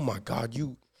 Oh my God,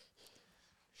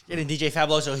 Getting DJ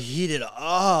Fabuloso heated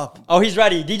up. Oh, he's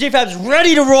ready. DJ Fab's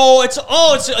ready to roll. It's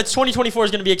 2024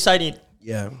 is going to be exciting.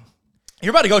 Yeah.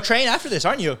 You're about to go train after this,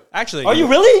 aren't you? Actually. Are you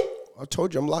really? I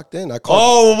told you I'm locked in. I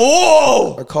called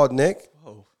whoa! Nick.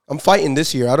 I'm fighting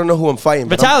this year. I don't know who I'm fighting.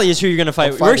 But Vitaly is who you're gonna fight.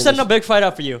 I'm We're fighting setting this- a big fight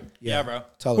up for you. Yeah, bro.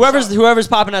 Tell us. Whoever's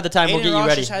popping at the time, we'll Aiden get you Ross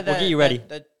ready. just had We'll get you ready.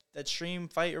 That stream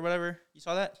fight or whatever. You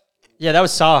saw that? Yeah, that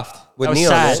was soft. With that was Neon,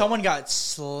 sad. right? Someone got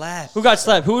slapped. Who got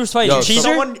slapped? Who was fighting? Yo, Cheeser?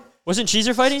 someone- Wasn't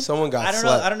Cheeser fighting? Someone got I don't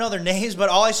slapped. know. I don't know their names, but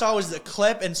all I saw was the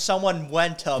clip, and someone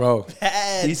went to Bro,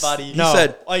 bed, buddy. He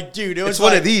said, like, dude, it was it's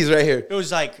one like, of these right here. It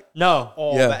was like, No.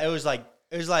 oh, Yeah. man, it was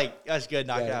like that's good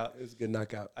knockout. It was a good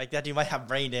knockout. Like that dude might have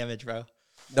brain damage, bro.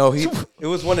 No, it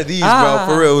was one of these, Ah.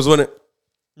 bro. For real, it was one of.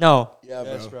 No. Yeah,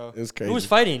 Yes, bro. It was crazy. Who was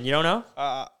fighting? You don't know?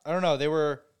 I don't know. They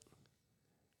were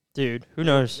Dude, who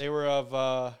knows? they were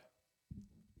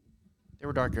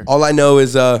darker. All I know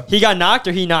is He got knocked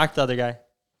or he knocked the other guy?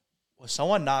 Was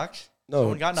someone knocked? no,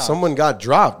 Someone got knocked. someone got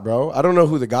dropped, bro. I don't know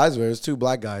who the guys were. It was two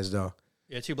black guys though.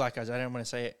 Yeah, two black guys. I didn't want to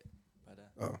say it. But,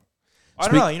 Oh. I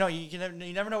don't know. You know,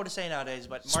 you never know what to say nowadays.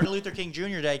 But Martin Luther King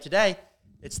Jr. Day today.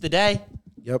 It's the day.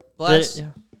 Yep. Bless. Yeah.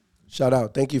 Shout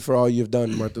out. Thank you for all you've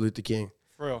done, Martin Luther King.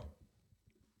 For real.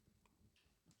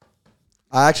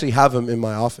 I actually have him in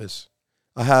my office.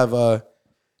 I have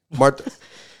Martin.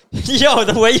 Yo,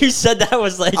 the way you said that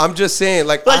was like, I'm just saying,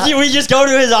 like we just go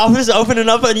to his office, open it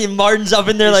up, and Martin's up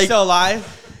in there He's like, still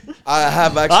alive. I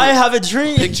have actually I have a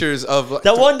dream pictures of like,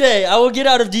 that one day I will get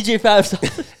out of DJ Fab's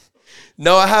office.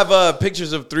 No, I have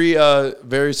pictures of three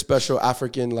very special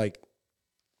African like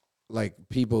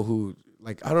people who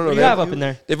like I don't know. What do you have up in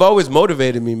there? They've always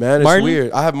motivated me, man. It's Martin?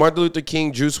 weird. I have Martin Luther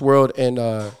King, Juice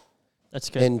WRLD, That's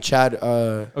good. and Chad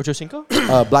Ocho Cinco?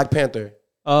 Black Panther.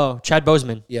 Oh, Chad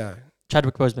Boseman. Yeah.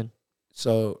 Chadwick Boseman.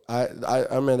 So I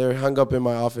mean they're hung up in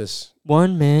my office.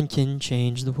 One man can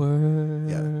change the world.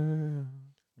 Yeah.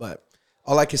 But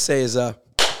all I can say is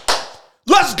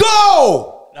let's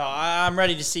go! No, I'm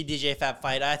ready to see DJ Fab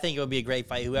fight. I think it would be a great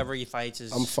fight. Whoever he fights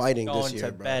is I'm fighting going this year,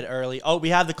 to bro. bed early. Oh, we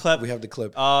have the clip. We have the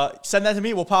clip. Send that to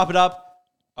me. We'll pop it up.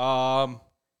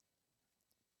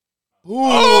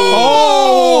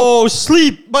 Oh,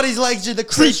 sleep. Buddy's legs did the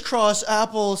crisscross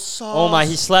apple sauce. Oh my,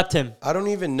 he slept him. I don't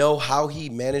even know how he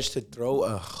managed to throw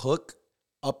a hook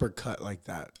uppercut like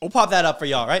that. We'll pop that up for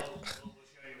y'all, right?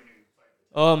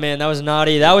 Oh man, that was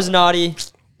naughty. That was naughty.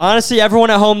 Honestly,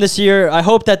 everyone at home this year, I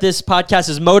hope that this podcast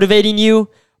is motivating you.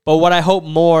 But what I hope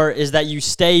more is that you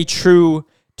stay true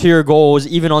to your goals,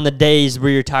 even on the days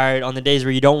where you're tired, on the days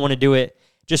where you don't want to do it.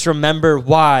 Just remember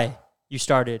why you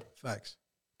started. Facts.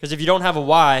 Because if you don't have a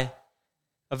why,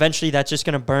 eventually that's just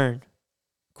going to burn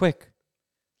quick.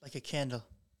 Like a candle.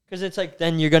 Because it's like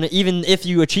then you're going to, even if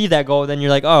you achieve that goal, then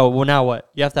you're like, oh, well, now what?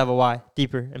 You have to have a why,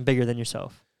 deeper and bigger than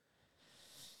yourself.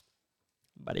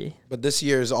 Buddy. But this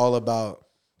year is all about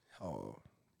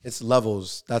it's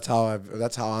levels. That's how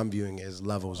I'm viewing it, is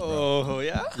levels, bro. Oh,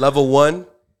 yeah? Level 1,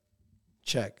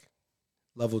 check.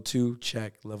 Level 2,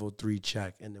 check. Level 3,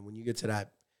 check. And then when you get to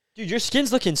that, Dude, your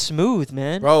skin's looking smooth,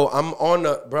 man. bro, I'm on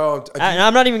the bro. And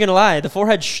I'm not even going to lie. The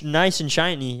forehead's nice and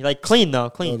shiny. Like, clean, though. No,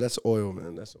 Clean. that's oil,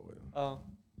 man. That's oil. Oh,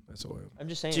 That's oil. I'm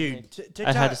just saying. Dude, man. TikTok.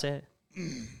 I had to say it.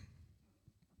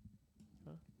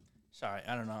 Sorry,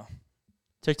 I don't know.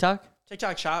 TikTok?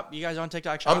 TikTok shop. You guys on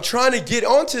TikTok shop? I'm trying to get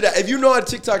onto that. If you know how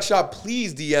TikTok shop,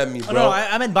 please DM me, bro. Oh, no,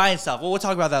 I'm in buying stuff. Well, we'll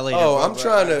talk about that later. I'm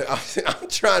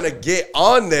trying to get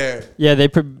on there. Yeah, they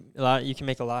put a lot. You can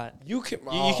make a lot. You can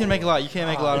You can make a lot. You can't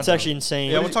make a lot. It's actually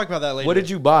insane. Yeah, we'll talk about that later. What did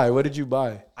you buy? What did you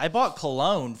buy? I bought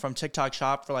cologne from TikTok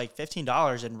shop for like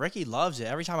 $15, and Ricky loves it.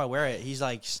 Every time I wear it, he's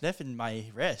like sniffing my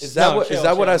wrist. Is that No, what chill, is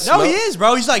that what I No, smelled? he is,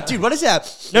 bro. He's like, dude, what is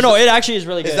that? No, it actually is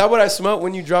really good. Is that what I smelled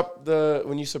when you dropped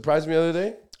when you surprised me the other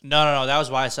day? No. That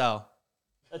was YSL.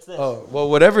 That's this. Oh, well,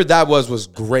 whatever that was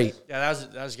great. Yeah,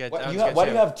 that was good. Why, That was do good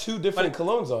you too. have two different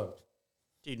colognes on?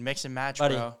 Dude, mix and match,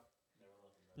 Buddy. bro.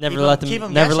 Never keep let him- keep them.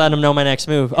 him Never guessing. let them know my next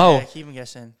move. Yeah, keep him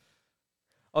guessing.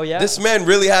 Oh yeah. This man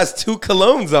really has two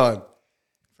colognes on.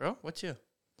 Bro, what's you?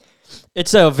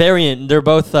 It's a variant. They're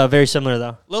both very similar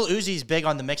though. Lil Uzi's big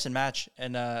on the mix and match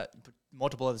and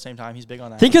multiple at the same time. He's big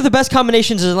on that. Think of the best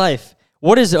combinations in life.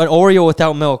 What is an Oreo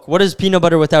without milk? What is peanut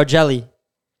butter without jelly?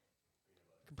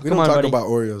 We Come don't on, talk buddy. about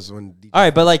Oreos when. All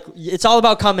right, but like it's all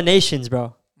about combinations,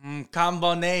 bro.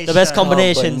 Combination. The best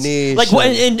combinations. Combination.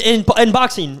 Like in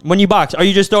boxing, when you box, are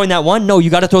you just throwing that one? No, you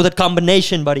got to throw that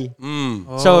combination, buddy.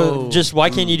 So just why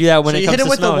can't you do that when So it you comes hit him to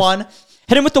with the smells? one.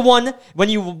 Hit him with the one. When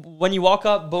you walk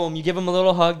up, boom, you give them a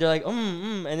little hug. They're like,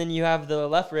 and then you have the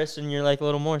left wrist, and you're like a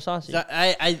little more saucy.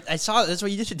 I saw that's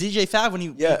what you did to DJ Fab when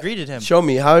you greeted him. Show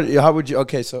me how would you?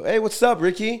 Okay, so hey, what's up,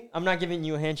 Ricky? I'm not giving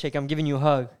you a handshake. I'm giving you a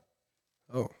hug.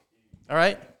 Oh, All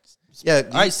right. yeah.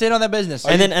 All right, stay on that business.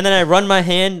 And then I run my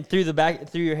hand through the back,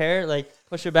 through your hair, like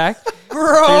push it back.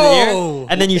 Bro.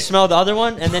 and then you smell the other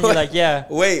one, and then you're like, yeah.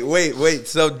 Wait.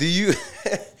 So do you,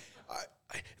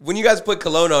 when you guys put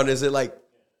cologne on, is it like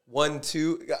 1,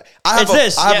 2? It's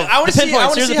this. I want to see. I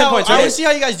want to Here's see the how. pinpoints, I want right? to see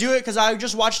how you guys do it because I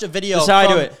just watched a video. This is how I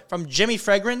do it. From Jimmy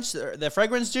Fragrance, the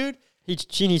fragrance dude.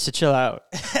 She needs to chill out.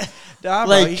 Nah,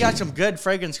 bro, he got some good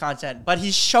fragrance content, but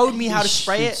he showed me how to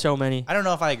spray it. So many. I don't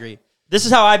know if I agree. This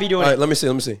is how I be doing All right, it. let me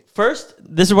see. First,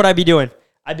 this is what I be doing.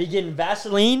 I be getting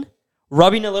Vaseline,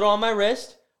 rubbing a little on my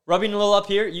wrist, rubbing a little up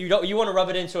here. You want to rub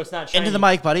it in so it's not shiny. Into the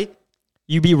mic, buddy.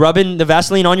 You be rubbing the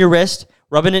Vaseline on your wrist,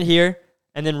 rubbing it here,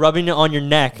 and then rubbing it on your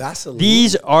neck. Vaseline?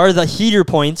 These are the heater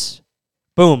points.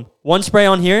 Boom. 1 spray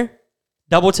on here,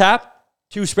 double tap,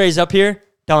 2 sprays up here,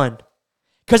 done.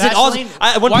 Because it also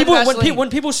when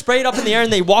people spray it up in the air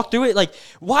and they walk through it, like,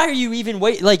 why are you even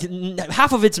wait? Like,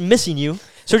 half of it's missing you.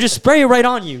 So just spray it right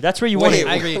on you. That's where you want it.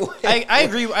 I agree.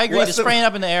 I agree. Just spraying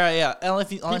up in the air. Yeah.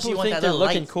 Unless you want think that they're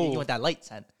light, looking cool. you want that light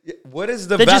scent. What is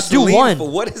the They just do Vaseline one. for?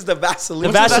 What is the Vaseline? The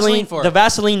What's the Vaseline, Vaseline for? the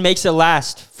Vaseline makes it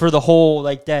last for the whole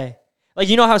day. Like,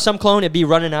 you know how some cologne it be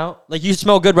running out? Like, you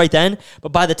smell good right then,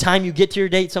 but by the time you get to your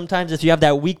date, sometimes if you have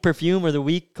that weak perfume or the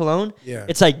weak cologne,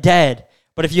 it's like dead.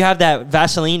 But if you have that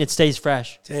Vaseline, it stays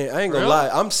fresh. Dang, I ain't gonna lie.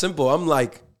 I'm simple. I'm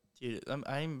like, Dude, I'm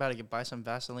about to buy some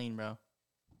Vaseline, bro.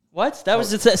 What? That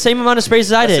was the same amount of sprays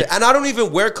as I did. and I don't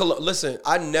even wear cologne. Listen,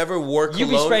 I never wore cologne.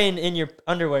 You be spraying in your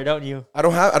underwear, don't you? I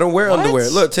don't wear underwear.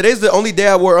 Look, today's the only day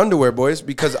I wore underwear, boys,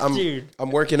 because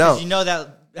I'm working out. You know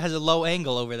that has a low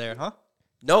angle over there, huh?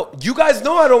 No, you guys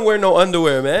know I don't wear no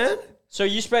underwear, man. So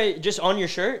you spray just on your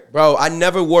shirt? Bro, I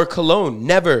never wore cologne.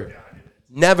 Never.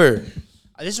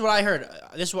 This is what I heard.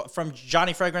 This is what from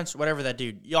Johnny Fragrance, whatever that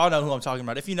dude. Y'all know who I'm talking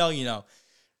about. If you know, you know.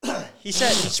 He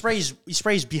said he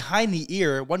sprays behind the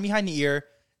ear, one behind the ear,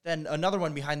 then another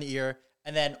one behind the ear,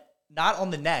 and then not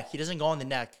on the neck. He doesn't go on the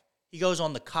neck. He goes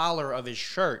on the collar of his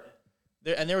shirt.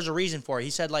 And there was a reason for it. He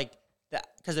said like that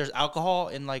because there's alcohol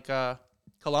in like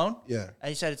cologne. Yeah. And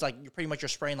he said it's like you're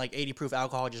spraying like 80 proof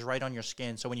alcohol just right on your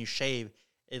skin. So when you shave,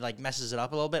 it like messes it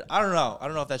up a little bit. I don't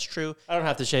know if that's true. I don't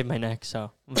have to shave my neck, so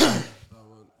I'm fine.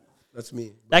 That's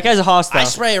me. That guy's a hostile. I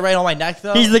spray it right on my neck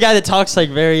though. He's the guy that talks like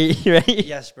very right.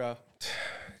 Yes, bro.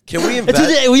 Can we invest?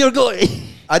 Today we are going.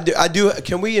 I do.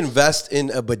 Can we invest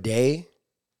in a bidet?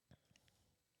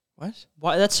 What?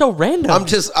 Why? That's so random. I'm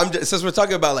just since we're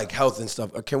talking about like health and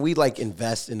stuff. Can we like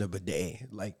invest in a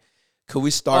bidet? Like, could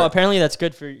we start? Oh, apparently that's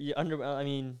good for you. I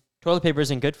mean, toilet paper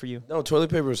isn't good for you. No, toilet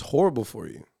paper is horrible for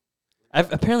you.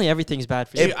 Apparently everything's bad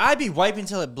for you. Dude, I'd be wiping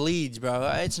until it bleeds, bro.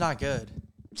 It's not good.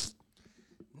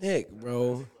 Nick,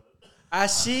 bro. I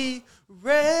see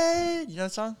red. You know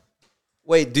that song?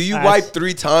 Wait, do you wipe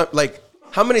 3 times? Like,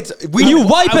 how many times? You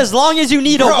wipe as long as you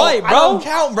need a wipe, I bro. don't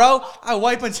count, bro. I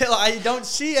wipe until I don't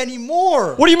see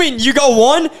anymore. What do you mean? You go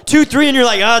 1, 2, 3, and you're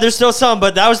like, there's still some,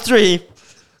 but that was 3.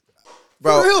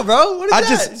 Bro, For real, bro? What is I that?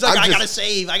 just- It's like, I'm I just-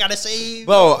 gotta save.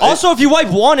 Bro, Also, if you wipe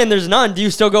 1 and there's none, do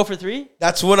you still go for 3?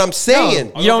 that's what I'm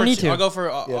saying. You don't need to. I'll go for,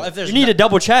 if there's You need to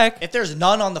double check. if there's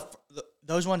none on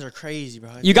those ones are crazy, bro.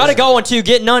 You got to go until you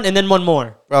get none and then 1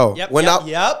 more. Bro, Yep, when yep.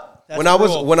 That's when the I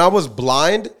was rule. when I was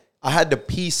blind, I had to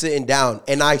pee sitting down,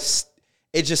 and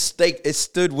it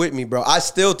stood with me, bro. I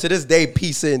still to this day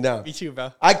pee sitting down. Me too,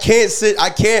 bro. I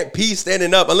can't pee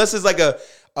standing up unless it's like a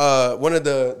one of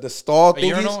the stall thingies.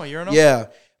 urinal? A urinal? Yeah,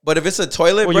 but if it's a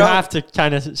toilet, Well, bro, you have to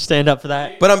kind of stand up for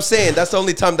that. But I'm saying that's the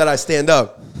only time that I stand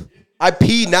up. I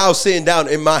pee now sitting down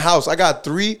in my house. I got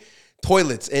 3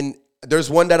 toilets, and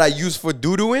there's one that I use for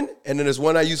doo-dooing, and then there's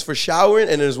one I use for showering,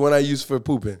 and there's one I use for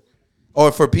pooping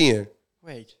or for peeing.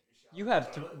 Wait. You have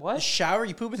what? Shower?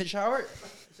 You poop in the shower?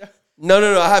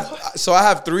 No. I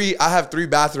have 3. I have 3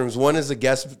 bathrooms. One is a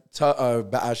guest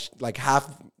tub, like half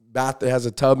bath that has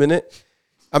a tub in it.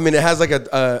 I mean, it has like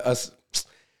a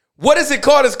what is it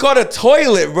called? It's called a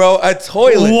toilet, bro. A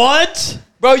toilet. What?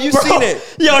 Bro, you seen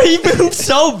it? Yo, he moved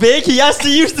so big, he has to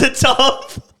use the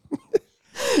tub.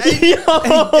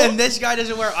 And this guy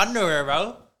doesn't wear underwear,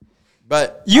 bro.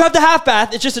 But You have the half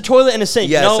bath. It's just a toilet and a sink.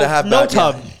 yes, I have no bath,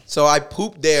 tub. yeah. So I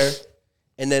poop there,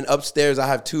 and then upstairs I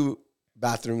have 2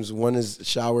 bathrooms. One is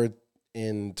shower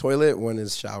and toilet. One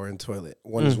is shower and toilet.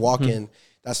 One is walk-in.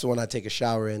 That's the one I take a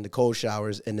shower in, the cold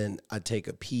showers, and then I take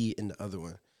a pee in the other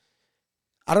one.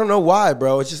 I don't know why,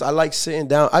 bro. It's just I like sitting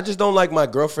down. I just don't like my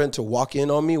girlfriend to walk in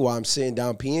on me while I'm sitting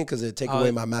down peeing because it take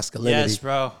away my masculinity. Yes,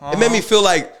 bro. It made me feel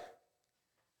like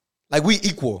we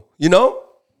equal, you know?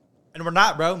 And we're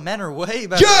not, bro. Men are way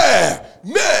better. Yeah,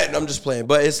 man. I'm just playing,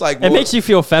 but it's like It makes you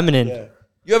feel feminine. Yeah.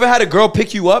 You ever had a girl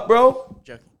pick you up, bro?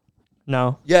 Joking.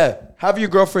 No. Yeah. Have your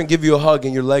girlfriend give you a hug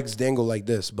and your legs dangle like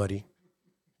this, buddy.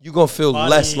 You gonna feel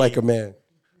less like a man.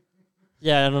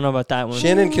 Yeah, I don't know about that one.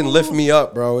 Shannon can lift me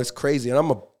up, bro. It's crazy.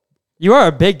 And You are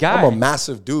a big guy. I'm a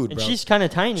massive dude, and bro. she's kind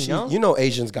of tiny, no? You know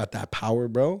Asians got that power,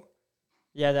 bro.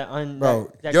 Yeah,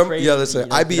 Bro, that yo, listen,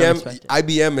 like, you don't expect it.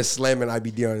 IBM is slamming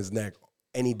IBD on his neck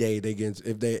any day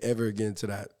if they ever get into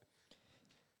that.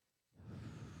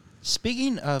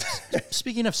 Speaking of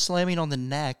slamming on the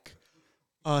neck,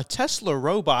 a Tesla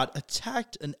robot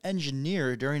attacked an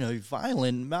engineer during a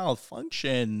violent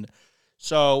malfunction.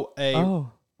 So a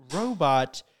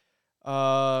robot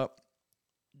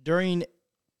during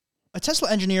a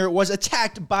Tesla engineer was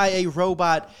attacked by a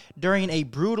robot during a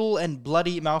brutal and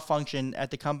bloody malfunction at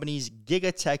the company's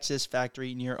Giga Texas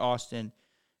factory near Austin.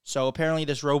 So apparently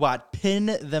this robot pinned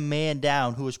the man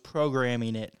down who was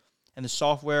programming it, and the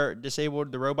software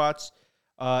disabled the robots,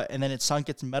 and then it sunk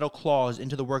its metal claws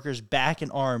into the worker's back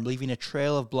and arm, leaving a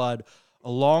trail of blood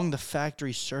along the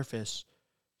factory surface.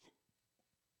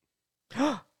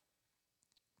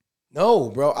 No,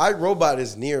 bro. iRobot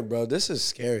is near, bro. This is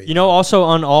scary. You know, also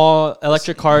on all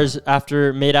electric cars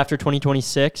made after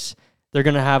 2026, they're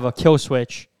gonna have a kill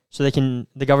switch so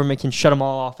the government can shut them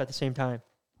all off at the same time.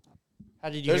 How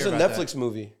did you There's hear a about Netflix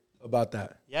movie about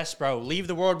that. Yes, bro. Leave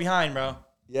the world behind, bro.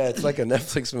 Yeah, it's like a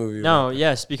Netflix movie. No,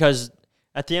 yes, because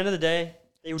at the end of the day,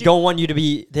 they don't want you to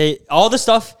be all the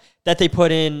stuff that they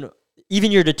put in,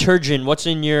 even your detergent, what's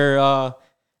in your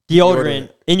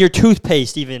deodorant, in your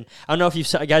toothpaste even. I don't know if you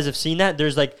guys have seen that.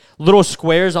 There's like little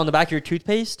squares on the back of your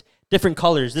toothpaste, different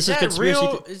colors. This is conspiracy.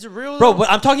 Is it real? Bro, but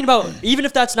I'm talking about, even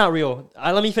if that's not real,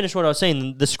 let me finish what I was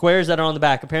saying. The squares that are on the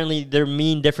back, apparently they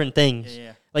mean different things.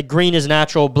 Yeah. Like green is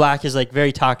natural, black is like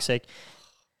very toxic.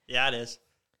 Yeah, it is.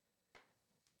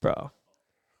 Bro.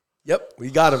 Yep,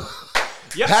 we got him.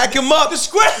 Yep. Pack him up. The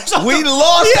squares on We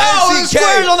lost the SCK.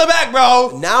 squares on the back,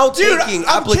 bro. Now Dude, taking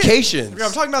I'm applications.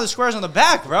 I'm talking about the squares on the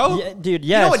back, bro. Yeah, dude,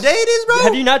 yes. You know what day it is, bro?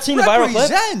 Have you not seen the viral clip?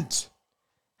 Represent.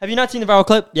 Have you not seen the viral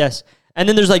clip? Yes. And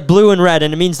then there's like blue and red,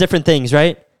 and it means different things,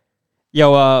 right?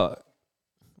 Yo,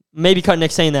 maybe cut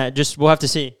Nick saying that. Just we'll have to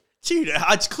see. Dude,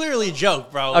 it's clearly a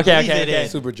joke, bro. Okay, Leave okay, it okay. in.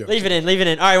 Super joke. Leave it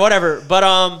in. All right, whatever. But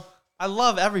I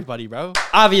love everybody, bro.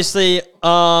 obviously,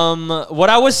 what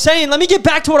I was saying. Let me get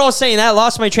back to what I was saying. That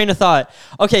lost my train of thought.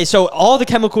 Okay, so all the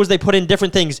chemicals they put in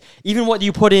different things. Even what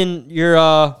you put in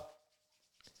your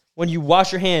when you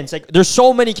wash your hands. Like there's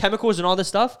so many chemicals and all this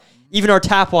stuff. Even our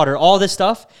tap water, all this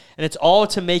stuff, and it's all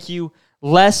to make you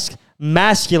less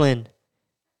masculine.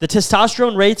 The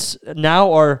testosterone rates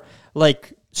now are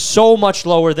like so much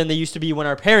lower than they used to be when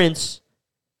our parents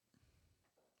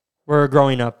were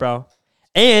growing up, bro.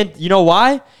 And you know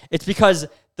why? It's because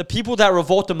the people that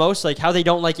revolt the most, like how they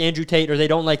don't like Andrew Tate or they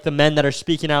don't like the men that are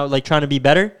speaking out, like trying to be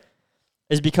better,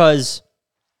 is because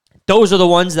those are the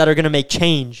ones that are going to make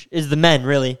change, is the men,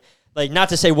 really. Like, not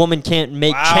to say women can't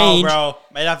make change. Bro.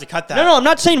 Might have to cut that. No, I'm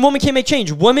not saying women can't make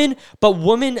change. Women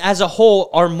as a whole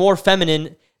are more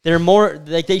feminine. They're more,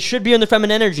 like, they should be in their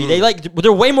feminine energy.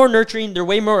 They're way more nurturing. They're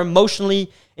way more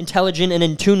emotionally intelligent and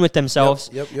in tune with themselves.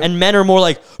 Yep. And men are more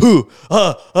like, Me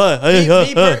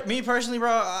personally,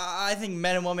 bro, I think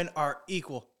men and women are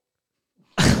equal.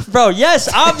 Bro,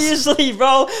 yes, obviously,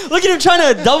 bro. Look at him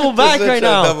trying to double back right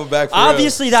now. Double back for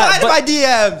obviously real. that. Slide my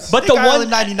DMs. But Nick Ireland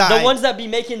 99. the ones that be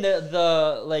making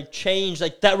the like change,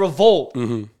 like that revolt,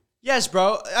 Yes,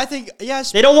 bro. I think,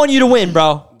 yes. they don't want you to win,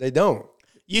 bro. They don't.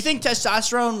 You think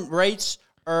testosterone rates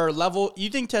are level? You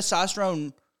think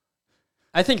testosterone...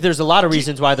 I think there's a lot of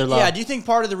reasons why they're low. Yeah, do you think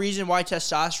part of the reason why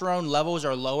testosterone levels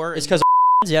are lower It's because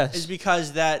yes. is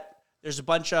because that there's a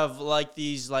bunch of like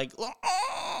these like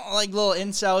little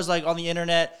incels like on the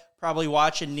internet probably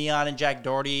watching Neon and Jack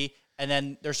Doherty, and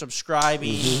then they're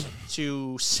subscribing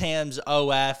to Sam's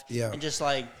OF and just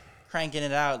like cranking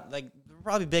it out. Like they're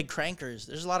probably big crankers.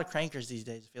 There's a lot of crankers these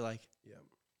days, I feel like.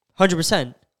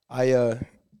 100%.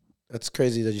 That's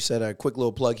crazy that you said that. Quick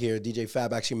little plug here. DJ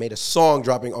Fab actually made a song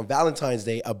dropping on Valentine's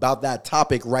Day about that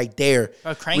topic right there.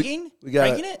 About cranking? We got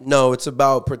Cranking it? No, it's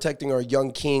about protecting our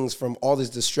young kings from all these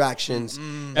distractions.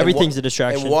 Everything's a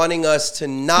distraction. And wanting us to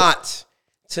not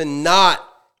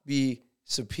be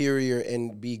superior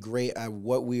and be great at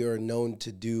what we are known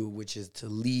to do, which is to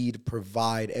lead,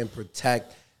 provide, and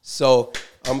protect. So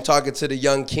I'm talking to the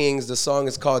young kings. The song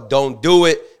is called Don't Do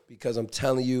It, because I'm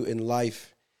telling you, in life,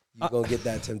 you're going to get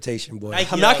that temptation, boy.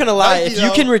 I'm not going to lie. If you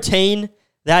can retain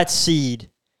that seed,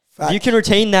 if you can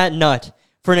retain that nut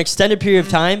for an extended period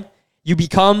of time, you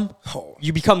become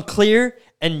clear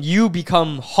and you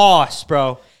become hoss,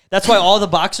 bro. That's why all the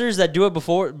boxers that do it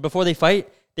before they fight,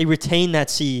 they retain that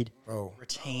seed. Bro.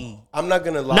 Retain. I'm not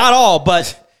going to lie. Not all,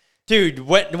 but dude,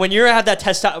 when you have that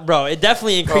testosterone, bro, it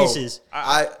definitely increases.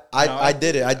 Bro, I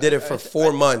did it. I did it for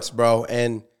 4 months, bro,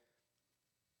 and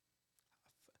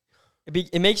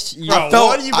It makes you What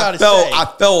are you about to say? I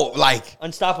felt like,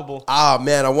 unstoppable.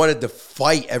 man, I wanted to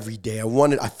fight every day.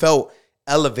 I felt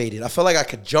elevated. I felt like I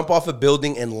could jump off a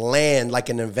building and land like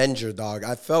an Avenger, dog.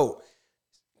 I felt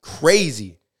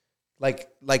crazy. Like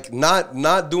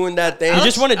not doing that thing. You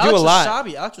just want to do a lot.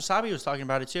 Alex Wasabi was talking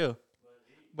about it too.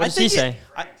 What does he say?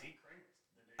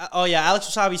 Alex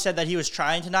Wasabi said that he was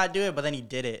trying to not do it, but then he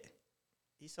did it.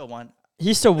 He still won.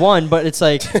 He still won, but it's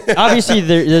like obviously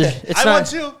it's I not. won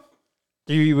too.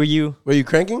 Were you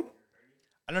cranking?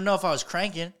 I don't know if I was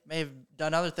cranking. May have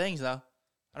done other things though.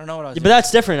 I don't know what I was But doing.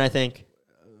 that's different, I think.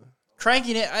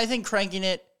 Cranking it. I think cranking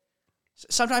it.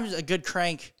 Sometimes a good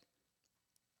crank.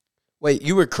 Wait,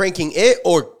 you were cranking it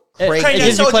or cranking? It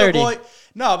gives you clarity.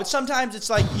 No, but sometimes it's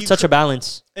like you. Such a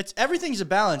balance. It's everything's a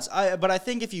balance. But I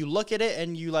think if you look at it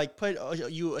and you like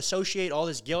you associate all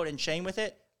this guilt and shame with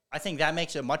it, I think that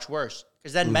makes it much worse.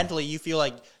 Because then mentally you feel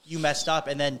like you messed up,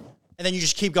 and then you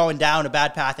just keep going down a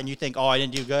bad path, and you think, oh, I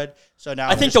didn't do good. So now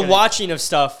I think the watching of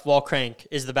stuff while crank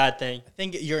is the bad thing. I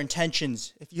think your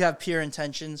intentions. If you have pure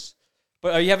intentions.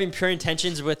 But are you having pure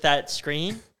intentions with that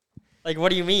screen? Like,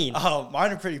 what do you mean? Oh,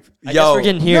 mine are pretty. I guess we're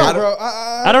getting here. No, bro.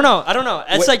 I don't know.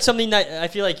 It's like something that I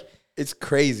feel like it's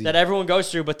crazy that everyone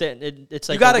goes through, but then it's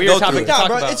like you gotta a weird go topic through to it. talk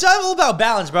bro, about. it's all about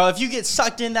balance, bro. If you get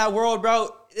sucked in that world,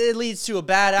 bro, it leads to a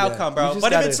bad outcome, bro.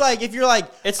 But if it's like, if you're like,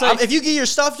 it's like if you get your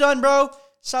stuff done, bro,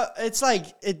 so it's like,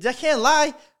 I can't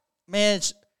lie, man.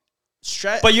 It's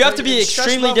stress. But you have to be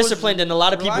extremely disciplined, and a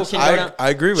lot of people can go down. I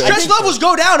agree with Stress levels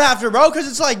go down after, bro, because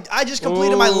it's like I just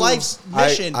completed my life's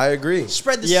mission. I agree.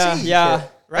 Spread the seed. Yeah, right?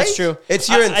 that's true. It's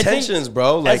your I think intentions,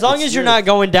 bro. Like, as long as you're not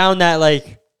going down that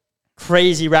like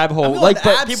crazy rabbit hole, like,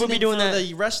 but people be doing that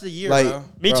the rest of the year, like, bro.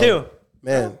 Me too,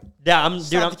 man. Yeah,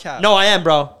 no, I am,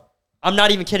 bro. I'm not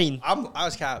even kidding. I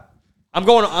was cap. I'm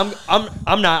going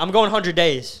 100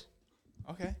 days.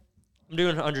 Okay. I'm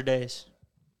doing 100 days.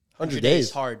 100 days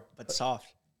hard but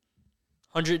soft.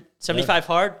 175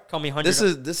 hard. Call me 100. This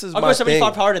is I'll my go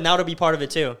 75 thing. hard, and that'll be part of it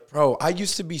too. Bro, I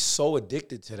used to be so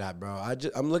addicted to that, bro.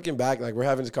 I'm looking back, like we're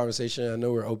having this conversation. I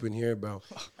know we're open here, bro.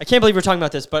 I can't believe we're talking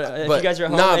about this, but if you guys are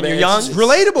at home and you're young, it's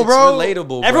relatable, bro. It's relatable,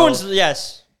 bro. everyone's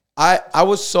yes. I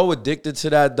was so addicted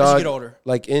to that, dog. As you get older.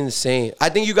 Like insane. I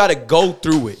think you got to go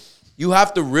through it. You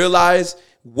have to realize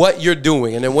what you're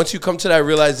doing, and then once you come to that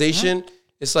realization,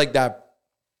 it's like that.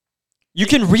 You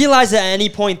can realize it at any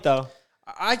point, though.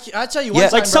 I tell you one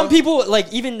time, Like some bro. people,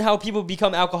 like even how people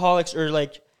become alcoholics or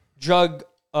like drug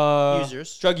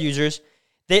users,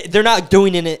 they're not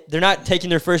doing it. They're not taking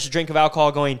their first drink of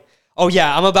alcohol going, oh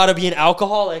yeah, I'm about to be an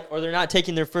alcoholic, or they're not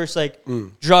taking their first like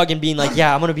drug and being like,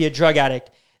 yeah, I'm gonna be a drug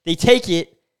addict. They take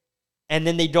it, and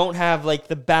then they don't have like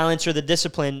the balance or the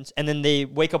disciplines, and then they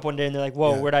wake up one day and they're like,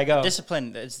 whoa, where'd I go?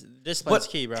 Discipline's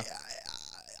key, bro.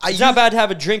 It's not bad to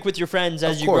have a drink with your friends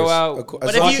as you go out.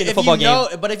 But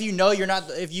if you know you're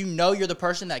the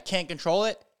person that can't control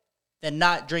it, then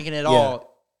not drinking at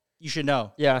all, you should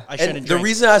know. Yeah, I shouldn't. And drink. the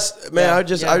reason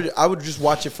I would just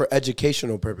watch it for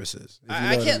educational purposes.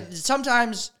 I can't. mean.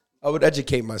 Sometimes I would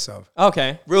educate myself.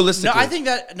 Okay. Realistically. I think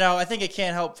it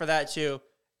can help for that too.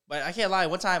 But I can't lie.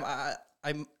 One time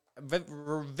I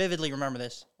vividly remember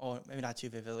this. Oh, maybe not too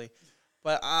vividly,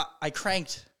 but I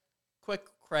cranked, quick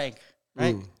crank.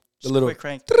 Right? The little quick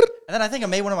crank. And then I think I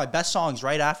made one of my best songs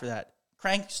right after that.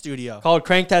 Crank Studio. Called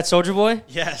Crank That Soldier Boy?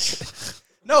 Yes.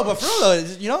 No, but for real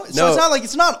though, so it's not like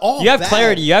it's not all You have bad.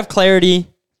 clarity. You have clarity.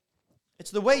 It's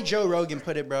the way Joe Rogan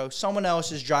put it, bro. Someone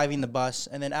else is driving the bus,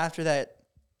 and then after that,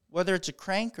 whether it's a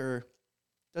crank or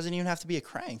doesn't even have to be a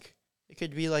crank. It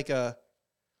could be like a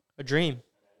dream.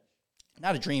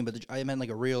 Not a dream, but I meant like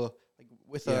a real, like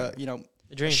with a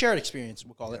dream. a shared experience.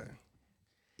 We'll call it.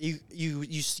 You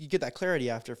get that clarity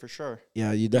after for sure.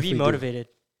 Yeah, you definitely Be motivated.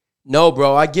 No,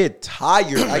 bro, I get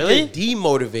tired. Really? I get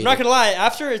demotivated. I'm not gonna lie.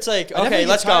 After it's like, I okay,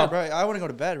 let's tired, go. bro. I want to go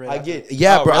to bed. Right? I after.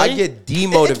 get Oh, bro. really? I get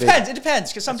demotivated. It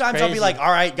depends. Because sometimes I'll be crazy. like,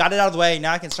 all right, got it out of the way.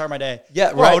 Now I can start my day.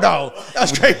 Yeah, Bro, right. no,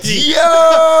 that's crazy. Yo,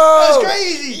 That's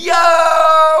crazy. Yo,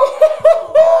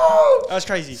 That was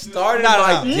crazy. started No,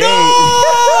 my no. day. No!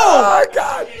 Oh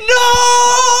God.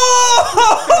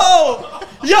 No!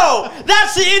 Yo,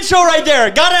 that's the intro right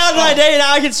there. Got it out of my day,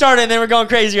 now I can start it, and then we're going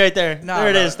crazy right there. Nah, there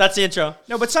it bro. is. That's the intro.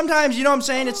 No, but sometimes, you know what I'm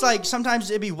saying? It's like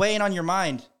sometimes it'd be weighing on your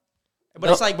mind.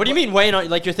 But it's like, what do you mean weighing on?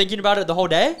 Like you're thinking about it the whole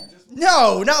day?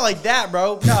 No, not like that,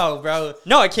 bro. No, bro.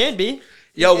 No, it can be.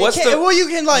 Yo, Well, you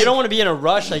can like. You don't want to be in a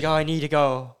rush. Like, oh, I need to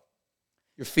go.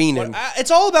 You're fiending. It's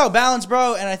all about balance,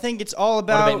 bro. And I think it's all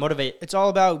about Motivate. It's all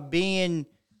about being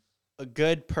a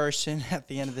good person at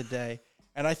the end of the day.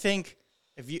 And I think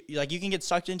If you like, you can get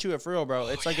sucked into it for real, bro.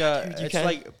 It's like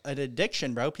like an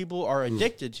addiction, bro. People are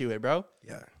addicted to it, bro.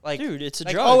 Yeah. Like, dude, it's a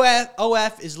like drug.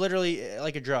 OF is literally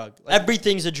like a drug. Like,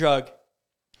 Everything's a drug.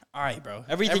 all right, bro.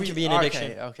 Everything can be an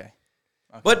addiction. Okay.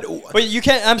 But you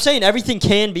can't. I'm saying everything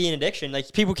can be an addiction.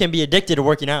 Like people can be addicted to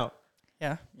working out,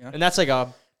 Yeah. and that's like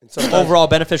a sometimes- overall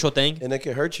beneficial thing. and it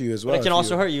can hurt you as well. But it can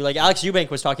also hurt you. Like Alex Eubank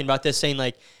was talking about this, saying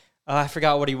like, I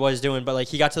forgot what he was doing, but like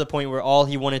he got to the point where all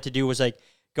he wanted to do was like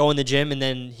go in the gym, and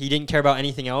then he didn't care about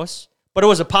anything else. But it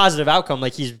was a positive outcome.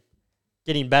 Like he's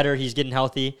getting better, he's getting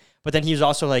healthy. But then he was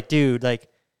also like, dude, like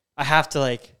I have to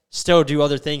like still do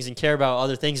other things and care about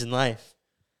other things in life.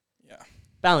 Yeah.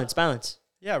 Balance.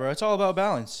 Yeah, bro. It's all about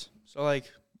balance. So like,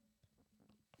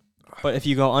 But if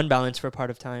you go unbalanced for a part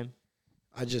of time,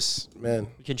 man,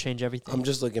 you can change everything. I'm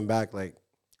just looking back, like,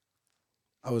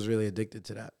 I was really addicted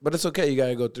to that. But it's okay. You got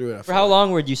to go through it. For how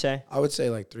long would you say? I would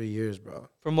say like 3 years, bro.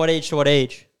 From what age to what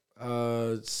age?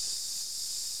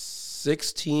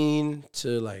 16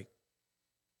 to like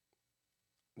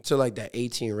that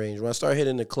 18 range. When I started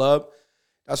hitting the club,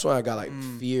 that's when I got like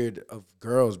feared of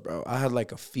girls, bro. I had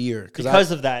like a fear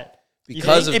Because of that.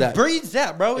 Because of it that. breeds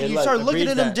that, bro. And It you like- start it looking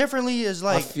breeds at them that. differently as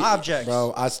like objects,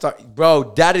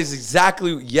 Bro, that is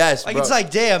exactly, yes, Like bro. it's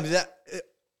like, damn, that.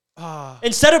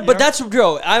 Instead of, but know? that's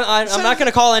Joe. I'm not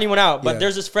gonna call anyone out, but Yeah.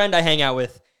 there's this friend I hang out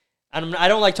with, and I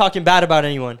don't like talking bad about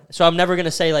anyone, so I'm never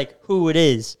gonna say like who it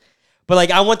is. But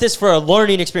like I want this for a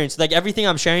learning experience. Like everything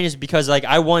I'm sharing is because like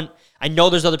I know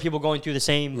there's other people going through the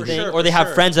same thing, sure, or they for have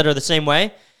sure. friends that are the same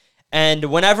way. And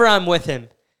whenever I'm with him,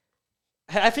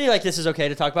 I feel like this is okay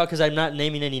to talk about because I'm not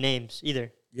naming any names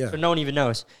either. Yeah. So no one even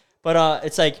knows. But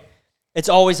it's like, it's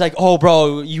always like, oh,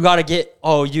 bro, you got to get,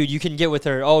 oh, you can get with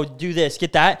her. Oh, do this,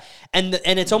 get that. And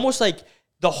it's almost like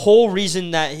the whole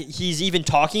reason that he's even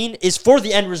talking is for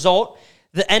the end result.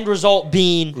 The end result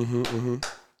being,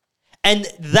 and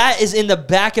that is in the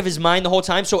back of his mind the whole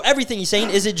time. So everything he's saying,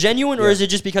 is it genuine or is it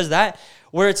just because of that?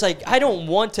 Where it's like, I don't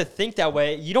want to think that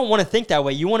way. You don't want to think that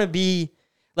way. You want to be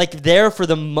like there for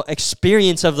the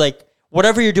experience of like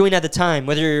whatever you're doing at the time,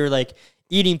 whether you're like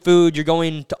eating food, you're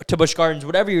going to Busch Gardens,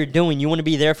 whatever you're doing, you want to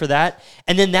be there for that.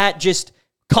 And then that just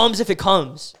comes if it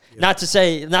comes. Yeah. Not to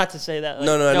say that. Like,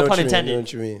 no, I know pun what intended. I know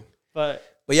what you mean. But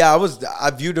yeah, I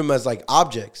viewed them as like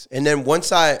objects. And then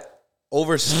once I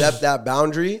overstepped that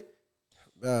boundary,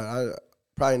 I'm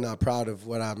probably not proud of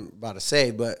what I'm about to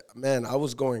say, but man, I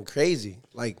was going crazy.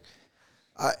 Like,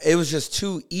 it was just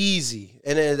too easy,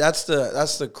 and then that's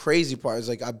the crazy part. It's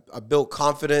like I built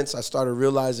confidence. I started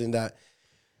realizing that,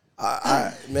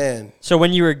 man. So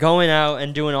when you were going out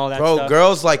and doing all that stuff,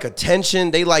 girls like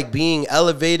attention. They like being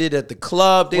elevated at the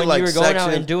club. They when like you were going section.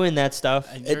 out and doing that stuff,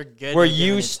 You're good were at you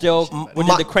giving still? attention,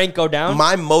 Did the crank go down?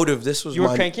 My motive. You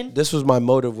were cranking? This was my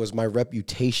motive. Was my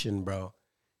reputation, bro.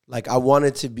 Like I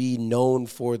wanted to be known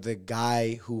for the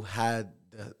guy who had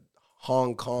the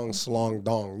Hong Kong slong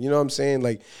dong. You know what I'm saying?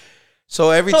 Like, so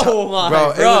every time,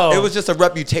 bro. It was just a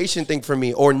reputation thing for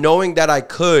me, or knowing that I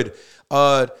could.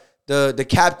 The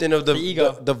captain of the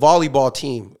ego. the volleyball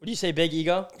team. Would you say big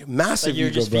ego? Massive Like you were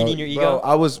ego, just bro. feeding your ego?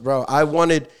 I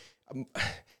wanted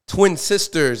twin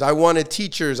sisters. I wanted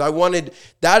teachers. It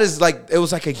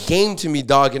was like a game to me,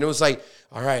 dog. And it was like,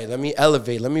 all right, let me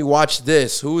elevate. Let me watch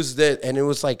this. Who's that? And it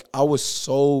was like, I was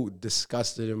so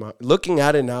disgusted looking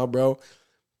at it now, bro.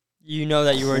 You know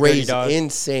that you were Crazy, a dirty dog.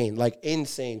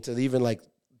 insane to even like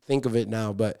think of it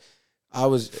now. But I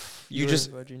was, You were a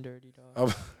virgin dirty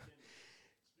dog.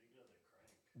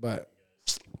 But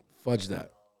fudge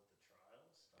that.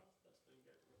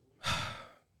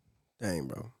 Dang,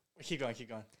 bro. Keep going.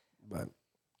 But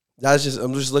I'm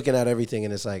just looking at everything,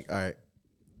 and it's like, all right.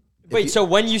 Wait, so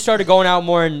when you started going out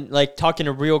more and like talking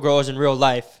to real girls in real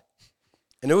life,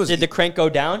 And it was did the crank go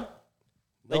down?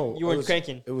 Like no, you weren't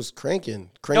cranking. It was cranking.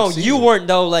 No, you weren't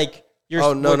though. Like you're.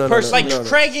 Oh, no. personally, Like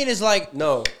cranking is like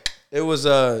No, it was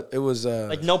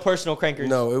like no personal crankers.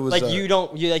 No, it was, like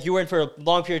you weren't for a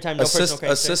long period of time. No personal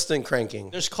crankers. assistant cranking.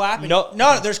 there's clap.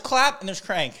 No. There's clap and there's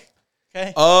crank.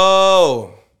 Okay,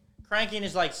 Oh, cranking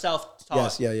is like self-taught.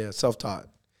 yes, yeah, self-taught.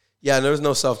 Yeah, and there was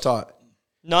no self-taught.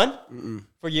 None.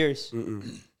 For years.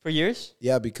 For years.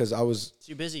 Yeah, because I was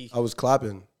Too busy.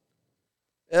 clapping.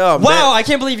 Oh, man. Wow, I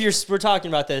can't believe we're talking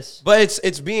about this. But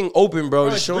it's being open, bro. Bro,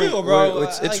 Just it's showing, real, bro.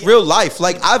 It's Like- real life.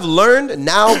 Like I've learned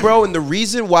now, bro, and the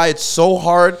reason why it's so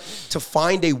hard to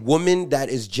find a woman that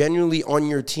is genuinely on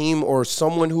your team or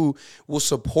someone who will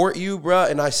support you, bro.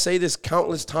 And I say this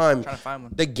countless times. Trying to find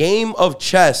one. The game of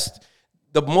chess,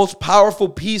 the most powerful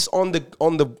piece on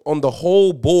the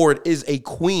whole board is a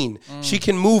queen. She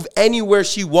can move anywhere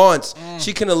she wants.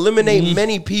 She can eliminate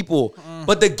many people.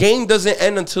 But the game doesn't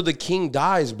end until the king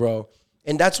dies, bro.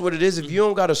 And that's what it is. If you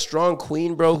don't got a strong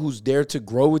queen, bro, who's there to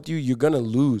grow with you, you're going to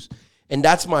lose. And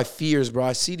that's my fears, bro.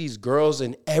 I see these girls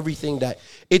and everything that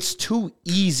it's too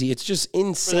easy. It's just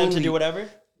insane. For them to do whatever?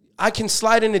 I can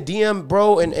slide in a DM,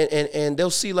 bro, and they'll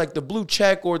see like the blue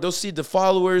check, or they'll see the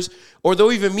followers, or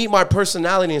they'll even meet my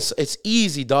personality. It's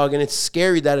easy, dog, and it's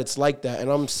scary that it's like that.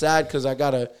 And I'm sad because I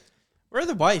got Where are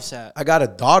the wives at? a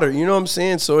daughter. You know what I'm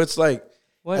saying? So it's like,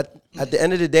 What? at the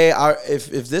end of the day,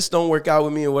 if this don't work out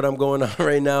with me and what I'm going on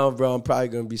right now, bro, I'm probably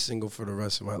gonna be single for the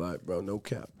rest of my life, bro. No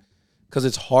cap, because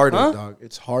it's harder, dog.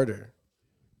 It's harder.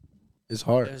 It's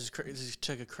hard. This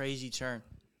took a crazy turn,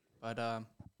 but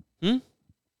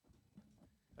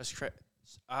that's crazy.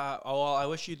 Well, I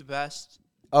wish you the best.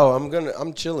 Oh,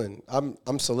 I'm chilling.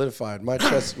 I'm solidified.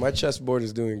 My chessboard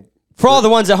is doing. For all the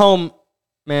ones at home,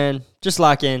 man, just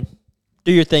lock in.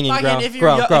 Do your thing and grow. If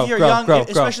you're young, grow.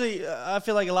 especially, I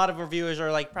feel like a lot of our viewers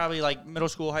are like probably like middle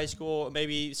school, high school,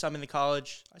 maybe some in the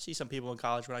college. I see some people in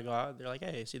college when I go out. They're like,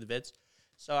 hey, see the vids.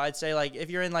 So I'd say like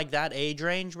if you're in like that age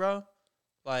range, bro,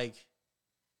 like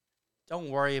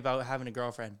don't worry about having a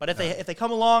girlfriend. But if they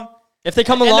come along. If they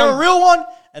come and along, they're a real one,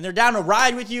 and they're down to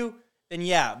ride with you, then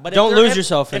yeah. But don't lose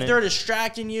yourself in it. If they're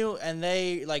distracting you, and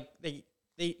they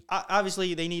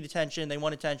obviously they need attention, they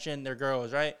want attention, they're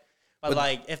girls, right? But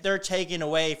like if they're taken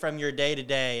away from your day to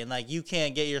day, and like you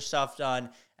can't get your stuff done,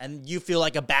 and you feel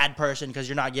like a bad person because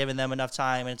you're not giving them enough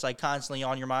time, and it's like constantly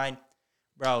on your mind,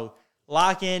 bro.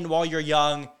 Lock in while you're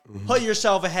young. Put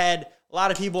yourself ahead. A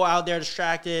lot of people out there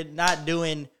distracted, not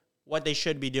doing what they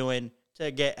should be doing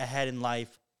to get ahead in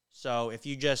life. So if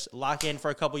you just lock in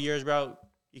for a couple years, bro,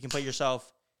 you can put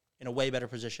yourself in a way better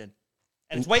position.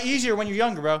 And it's way easier when you're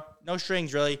younger, bro. No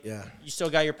strings, really. Yeah. You still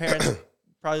got your parents,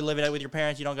 probably living out with your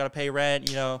parents. You don't got to pay rent.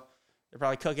 You know, they're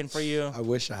probably cooking for you. I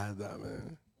wish I had that,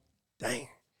 man. Dang.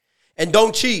 And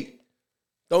don't cheat.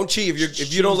 Don't cheat.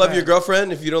 If you don't love your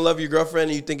girlfriend, and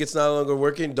you think it's no longer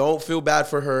working, don't feel bad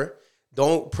for her.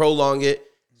 Don't prolong it.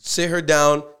 Sit her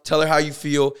down, tell her how you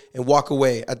feel, and walk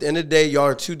away. At the end of the day, y'all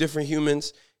are two different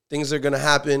humans. Things are going to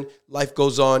happen. Life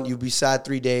goes on. You'll be sad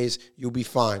 3 days. You'll be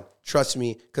fine. Trust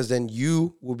me, because then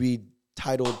you will be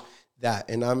titled that.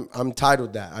 And I'm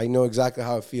titled that. I know exactly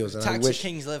how it feels. And Toxic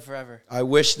kings live forever. I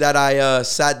wish that I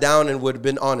sat down and would have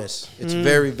been honest. It's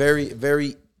very, very,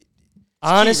 very...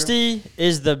 Honesty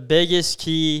is the biggest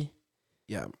key.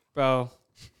 Yeah. Bro.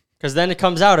 Because then it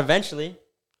comes out eventually.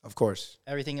 Of course.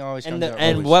 Everything always comes out.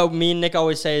 And what me and Nick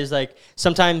always say is like,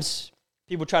 sometimes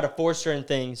people try to force certain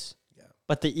things.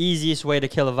 But the easiest way to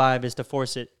kill a vibe is to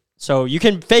force it. So you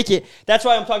can fake it. That's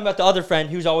why I'm talking about the other friend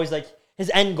who's always like,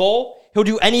 his end goal, he'll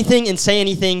do anything and say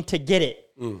anything to get it.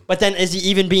 But then is he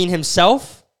even being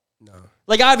himself? No.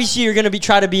 Like, obviously, you're going to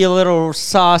try to be a little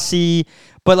saucy.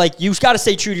 But, like, you got to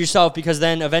stay true to yourself because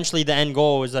then eventually the end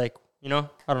goal is like, you know,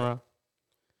 I don't know.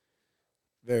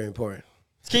 Very important.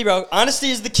 It's key, bro.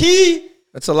 Honesty is the key.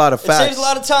 That's a lot of facts. It saves a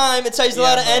lot of time. It saves a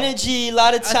lot of energy, a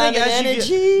lot of time and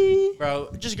energy.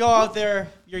 Bro, just go out there.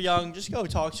 You're young. Just go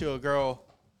talk to a girl.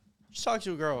 Just talk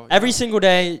to a girl. Every single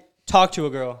day, talk to a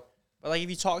girl. But, like, if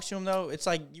you talk to them, though, it's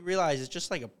like you realize it's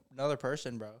just like another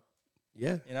person, bro.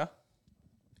 Yeah. You know?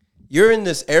 You're in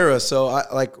this era, so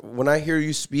when I hear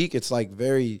you speak, it's like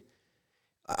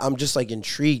I'm just like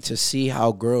intrigued to see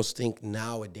how girls think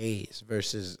nowadays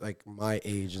versus like my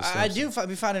age and stuff. I do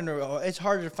be finding it's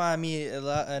harder to find me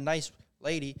a nice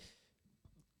lady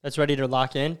that's ready to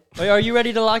lock in. Wait, are you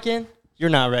ready to lock in? You're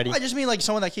not ready. I just mean like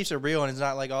someone that keeps it real and it's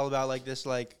not like all about like this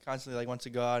like constantly like wants to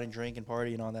go out and drink and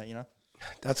party and all that, you know?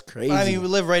 That's crazy. But, I mean, we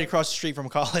live right across the street from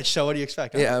college, so what do you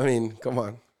expect? Yeah, I mean, come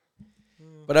on.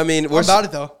 But I mean, we're about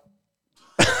it though.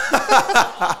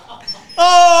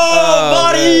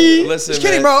 Buddy! Listen, just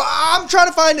kidding, man. bro. I'm trying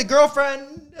to find a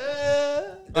girlfriend.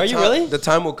 Are you really? The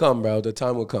time will come, bro. The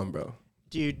time will come, bro.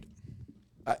 Dude,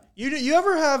 you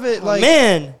ever have it like...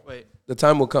 Man. Wait. The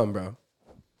time will come, bro.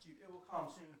 Dude, it will come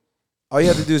soon. All you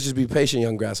have to do is just be patient,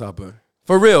 young grasshopper.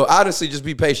 For real, honestly, just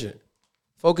be patient.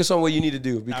 Focus on what you need to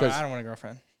do because I don't want a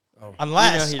girlfriend. Oh.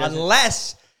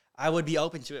 Unless I would be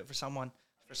open to it for someone.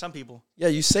 For some people. Yeah,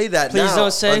 you say that Please now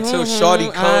don't say until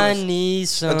Shawty comes. I need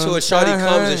some until Shawty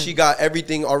comes and she got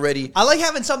everything already. I like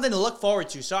having something to look forward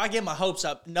to, so I get my hopes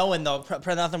up, knowing though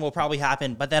nothing will probably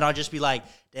happen. But then I'll just be like,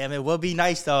 "Damn, it will be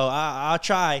nice though. I'll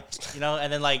try," you know.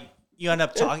 And then like you end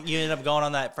up going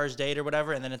on that first date or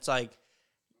whatever, and then it's like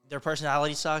their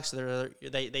personality sucks.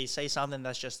 They say something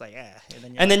that's just like,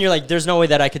 and then you're like, there's no way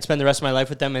that I could spend the rest of my life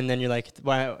with them. And then you're like,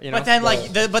 why? You know. But then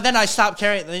but then I stop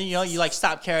caring. Then you like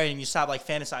stop caring and you stop like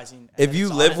fantasizing. If you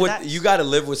live with, you got to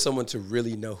live with someone to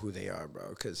really know who they are, bro.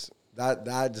 Because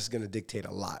That just gonna dictate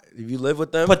a lot. If you live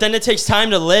with them, But then it takes time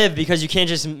to live because you can't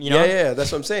just, yeah,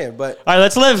 that's what I'm saying. But All right,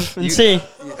 let's live and see.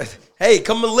 hey,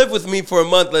 come and live with me for a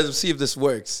month. Let's see if this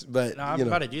works. But No, I'm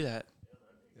about to do that.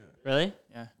 Really?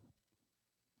 Yeah.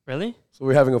 Really? So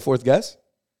we're having a fourth guest.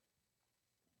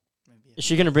 Is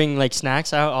she gonna bring like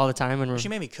snacks out all the time when we're? She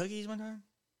made me cookies one time.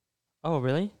 Oh,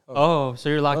 really? Oh, so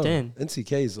you're locked in.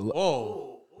 NCK is Whoa.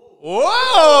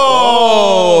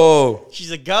 Oh, She's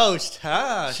a ghost,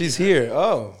 huh? she's here.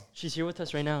 Oh, She's here with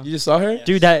us right now. you just saw her?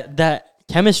 Dude, that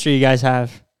chemistry you guys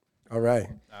have. All right.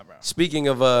 Nah, bro. Speaking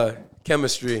of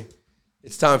chemistry,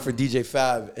 it's time for DJ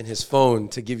Fab and his phone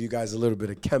to give you guys a little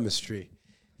bit of chemistry.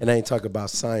 And I ain't talking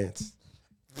about science.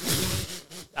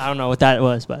 I don't know what that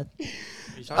was, but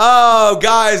Oh,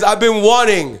 guys, I've been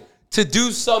wanting to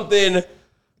do something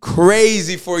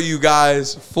crazy for you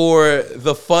guys for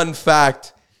the fun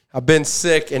fact. I've been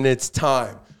sick, and it's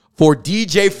time for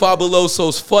DJ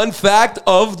Fabuloso's fun fact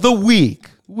of the week.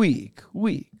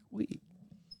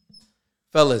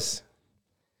 Fellas,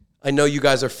 I know you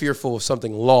guys are fearful of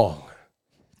something long.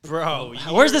 Bro,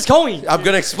 where's this going? I'm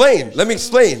going to explain. Let me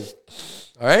explain.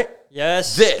 All right?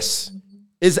 Yes. This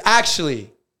is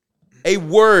actually a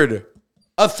word,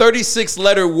 a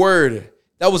 36-letter word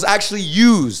that was actually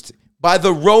used by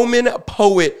the Roman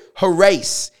poet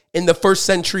Horace in the 1st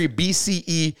century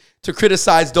BCE to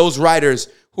criticize those writers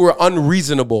who are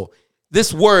unreasonable.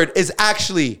 This word is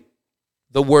actually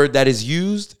the word that is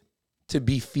used to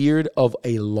be feared of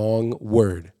a long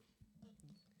word.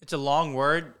 it's a long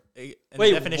word. And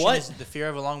Wait, the definition what? is the fear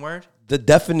of a long word? The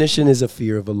definition is a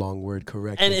fear of a long word,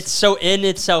 correct? And it's so in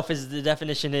itself is the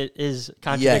definition. It is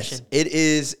contradiction. Yes, it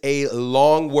is a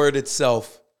long word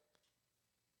itself.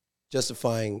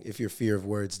 Justifying if you're fear of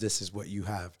words, this is what you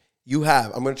have.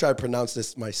 I'm going to try to pronounce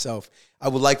this myself. I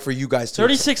would like for you guys to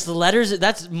 36 letters.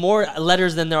 That's more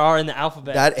letters than there are in the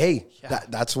alphabet.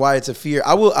 That's why it's a fear.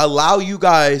 I will allow you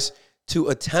guys to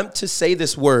attempt to say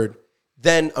this word.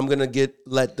 Then I'm gonna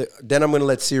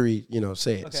let Siri,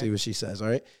 say it. Okay. See what she says. All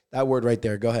right, that word right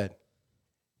there. Go ahead.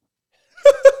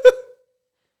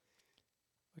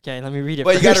 Okay, let me read it.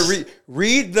 But you gotta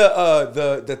read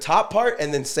the top part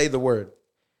and then say the word.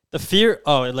 The fear.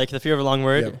 Oh, like the fear of a long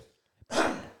word.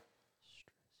 Yep.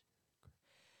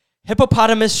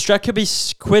 Hippopotamus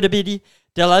strepitococcus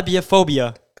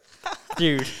delabiaphobia.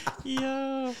 Dude.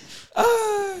 Yeah.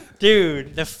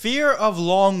 Dude. The fear of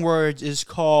long words is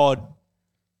called.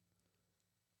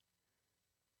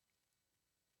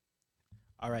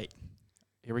 All right,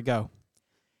 here we go.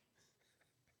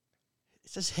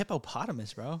 It says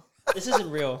hippopotamus, bro. This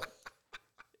isn't real.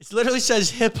 It literally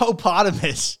says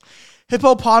hippopotamus.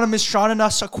 Hippopotamus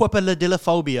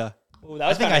strononassaquippiladilophobia. Ooh, that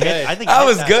was I think That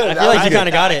was good. I feel like you kind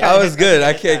of got it. That was good.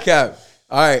 I can't cap.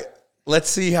 All right, let's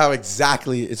see how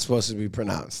exactly it's supposed to be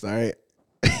pronounced. All right.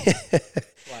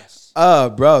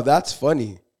 Bro, that's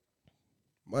funny.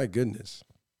 My goodness.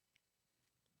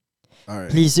 All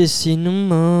right. Please just see no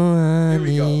more. Here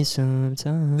we go.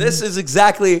 Sometimes. This is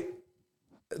exactly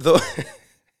the.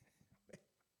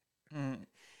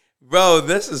 Bro,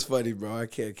 this is funny, bro. I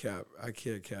can't cap.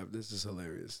 This is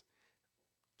hilarious.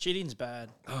 Cheating's bad.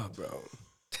 Oh, bro.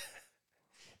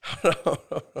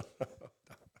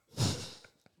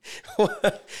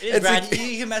 It is bad.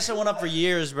 You can mess someone up for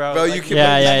years, bro. Bro, Like, you can.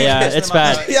 Yeah. mess It's them up,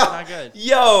 bad. but it's not good.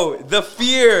 Yo, the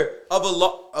fear of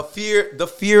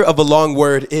a long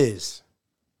word is.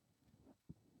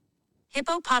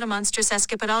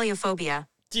 Hippopotamonstrossesquipedaliophobia.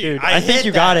 Dude, I think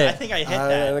you got it. I think I hit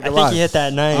that. I think you hit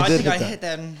that nice. I think hit I that. hit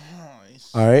that.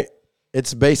 Nice. All right.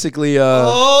 It's basically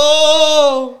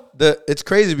it's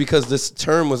crazy because this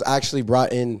term was actually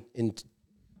brought in and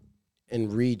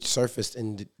resurfaced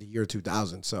in the year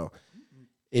 2000. So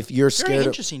if you're Very scared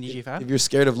interesting, DJ Fab. if you're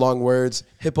scared of long words,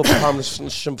 hippopotamus.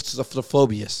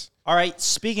 All right,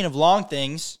 speaking of long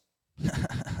things,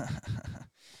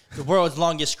 the world's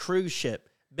longest cruise ship,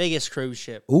 biggest cruise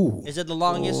ship. Ooh. Is it the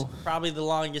longest? Probably the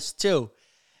longest too.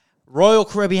 Royal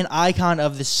Caribbean Icon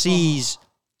of the Seas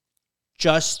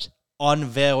just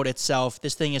unveiled itself.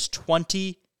 This thing is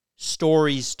 20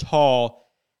 stories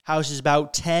tall, houses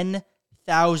about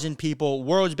 10,000 people,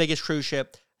 world's biggest cruise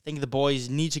ship. I think the boys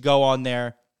need to go on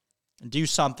there and do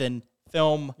something,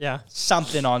 film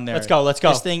something on there. Let's go.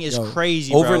 This thing is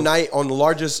crazy, bro. Overnight on the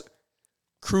largest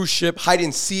cruise ship, hide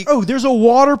and seek. Oh, there's a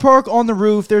water park on the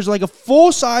roof. There's like a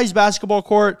full-size basketball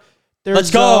court. Let's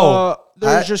go.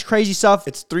 There's just crazy stuff.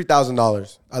 It's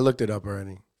 $3,000. I looked it up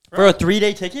already. For a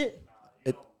 3-day ticket?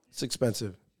 It's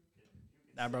expensive.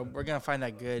 Nah, bro, we're going to find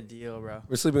that good deal, bro.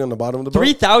 We're sleeping on the bottom of the boat.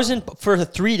 3,000 for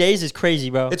 3 days is crazy,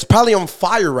 bro. It's probably on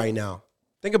fire right now.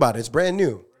 Think about it. It's brand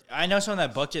new. I know someone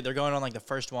that booked it. They're going on like the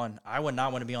first one. I would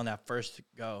not want to be on that first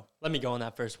go. Let me go on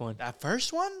that first one. That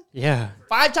first one? Yeah.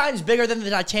 5 times bigger than the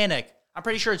Titanic. I'm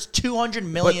pretty sure it's 200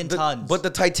 million tons. But the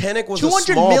Titanic was 200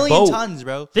 a small million boat. tons,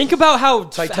 bro. Think about how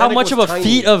Titanic much of was a tiny.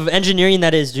 feat of engineering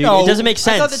that is, dude. No, It doesn't make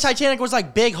sense. I thought the Titanic was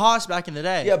like big hoss back in the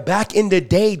day. Yeah, back in the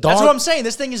day, dog. That's what I'm saying.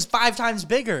 This thing is 5 times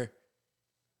bigger.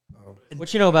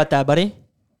 What you know about that, buddy?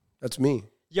 That's me.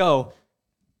 Yo.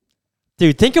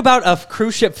 Dude, think about a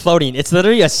cruise ship floating. It's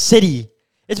literally a city.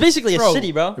 It's basically a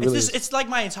city, bro. really It's like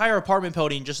my entire apartment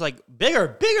building, just like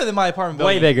bigger than my apartment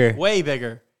Way building. bigger. Way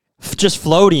bigger. Just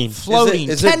floating. Floating.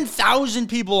 is it- 10,000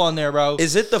 people on there, bro.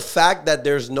 Is it the fact that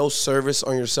there's no service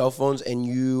on your cell phones and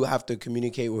you have to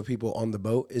communicate with people on the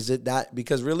boat? Is it that?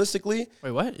 Because realistically, Wait,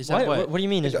 what? Is that What do you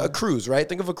mean? a cruise, right?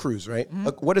 Think of a cruise, right?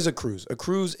 What is a cruise? A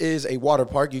cruise is a water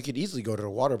park. You could easily go to a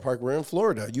water park. We're in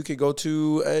Florida. You could go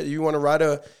to, you want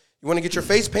to get your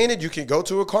face painted, you can go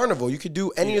to a carnival. You could do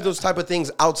any of those type of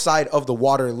things outside of the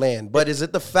water land. But is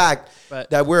it the fact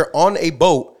that we're on a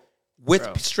boat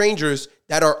with strangers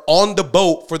that are on the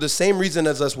boat for the same reason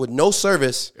as us with no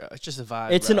service? Yeah, it's just a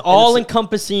vibe. It's bro. an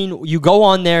all-encompassing. You go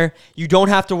on there. You don't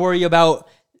have to worry about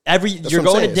you're what I'm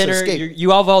going saying. to dinner. It's an escape.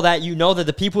 You have all that. You know that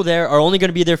the people there are only going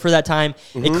to be there for that time.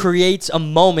 It creates a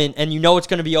moment, and you know it's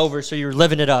going to be over, so you're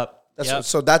living it up.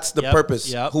 So that's the purpose.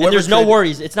 Yep. And there's no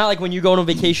worries. It's not like when you go on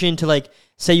vacation to like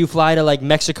say you fly to like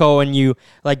Mexico and you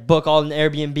like book all an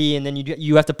Airbnb and then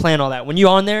you have to plan all that. When you're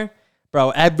on there,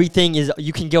 bro, everything is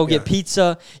you can go get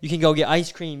pizza, you can go get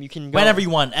ice cream, you can go Whenever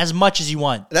you want, as much as you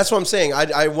want. That's what I'm saying.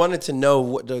 I wanted to know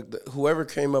what whoever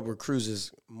came up with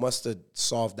cruises must have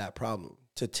solved that problem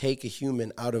to take a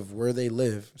human out of where they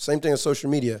live. Same thing as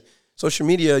social media. Social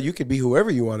media, you could be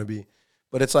whoever you want to be,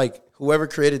 but it's like whoever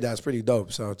created that's pretty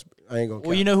dope. So I ain't gonna.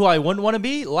 Well, you know who I wouldn't want to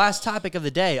be? Last topic of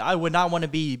the day. I would not want to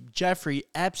be Jeffrey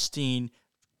Epstein.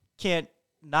 Can't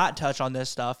not touch on this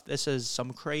stuff. This is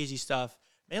some crazy stuff.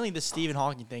 Mainly the Stephen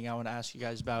Hawking thing I want to ask you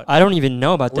guys about. I don't even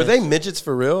know about Were this. they midgets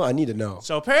for real? I need to know.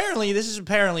 So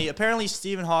apparently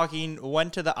Stephen Hawking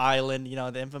went to the island,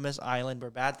 the infamous island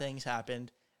where bad things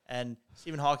happened, and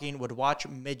Stephen Hawking would watch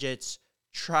midgets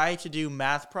try to do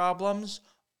math problems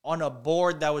on a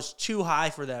board that was too high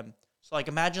for them. So like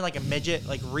imagine like a midget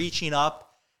like reaching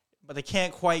up, but they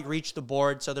can't quite reach the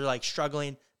board, so they're like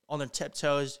struggling on their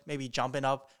tiptoes, maybe jumping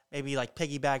up, maybe like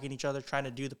piggybacking each other trying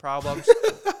to do the problems.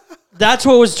 That's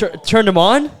what was turned him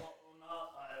on? That's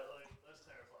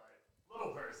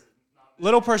terrifying.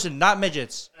 Little person, not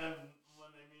midgets. And when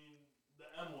they mean the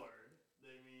M word,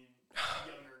 they mean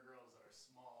younger girls that are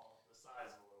small, the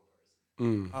size of a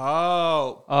little person.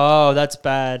 Oh. Oh, that's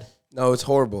bad. No, it's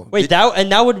horrible. Wait,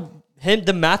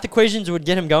 the math equations would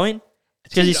get him going?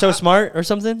 Because he's so smart or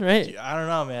something, right? I don't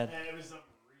know, man. And it was something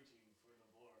reaching for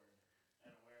the board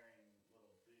and wearing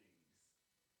little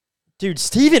things. Dude,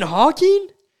 Stephen Hawking?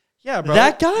 Yeah, bro.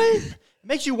 That guy? It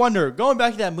makes you wonder. Going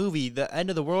back to that movie, the End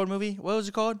of the World movie, what was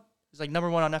it called? It was like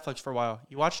 #1 on Netflix for a while.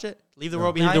 You watched it? Leave the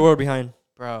World Behind? Leave the world behind.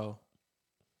 Bro.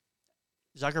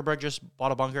 Zuckerberg just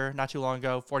bought a bunker not too long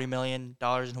ago, $40 million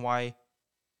in Hawaii.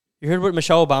 You heard what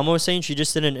Michelle Obama was saying? She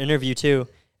just did an interview too.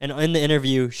 And in the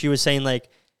interview, she was saying like,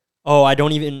 oh, I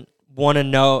don't even want to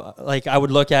know. Like I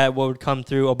would look at what would come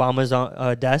through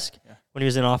Obama's desk when he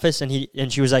was in office.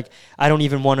 And she was like, I don't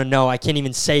even want to know. I can't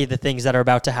even say the things that are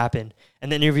about to happen.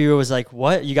 And the interviewer was like,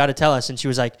 what? You got to tell us. And she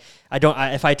was like,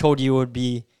 if I told you,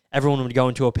 everyone would go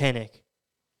into a panic.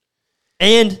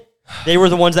 And they were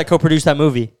the ones that co-produced that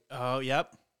movie. Oh,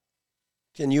 yep.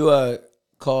 Can you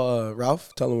call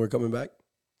Ralph? Tell him we're coming back.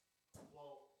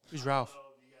 Who's Ralph?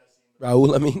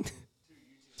 Raul, I mean. Two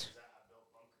YouTubers that have built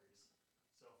bunkers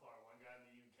so far. One guy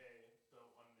in the UK built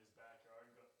one in his backyard,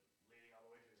 leading all the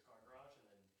way to his car garage,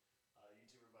 and then a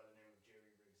YouTuber by the name of Jerry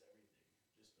Riggs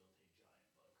Everything just built a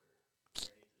giant bunker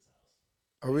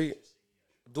underneath his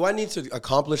house. Do I need to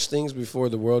accomplish things before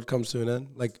the world comes to an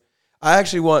end? Like, I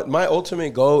actually my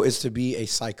ultimate goal is to be a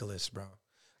cyclist, bro.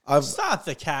 Stop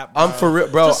the cap, bro. I'm for real,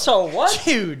 bro. So what?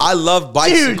 Dude. I love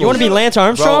bicycles. You want to be Lance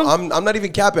Armstrong? Bro, I'm not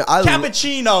even capping.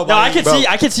 Cappuccino, No, buddy. I could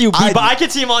see you. I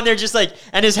could see him on there just like,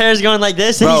 and his hair's going like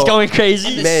this, and Bro, he's going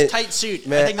crazy. This Man, tight suit.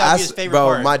 Man, I think that would be his favorite bro,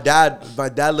 part. my dad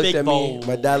looked Big at me. bowl.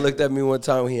 My dad looked at me one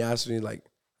time when he asked me like,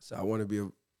 so I want to be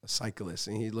a cyclist,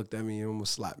 and he looked at me and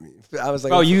almost slapped me. I was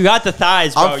like, Bro, you got the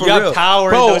thighs, bro. I'm for You got real. power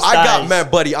Bro, in those I got thighs. man,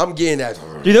 buddy. I'm getting that.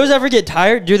 Do those ever get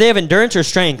tired? Do they have endurance or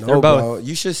strength or No, both? bro.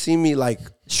 You should see me like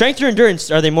Strength or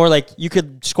endurance? Are they more like you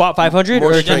could squat 500 more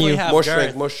or can strength, you? have more girth.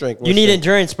 strength, more strength. You need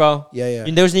endurance, bro. Yeah, yeah.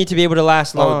 And those need to be able to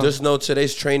last long. Oh, just know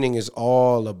today's training is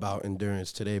all about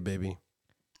endurance today, baby.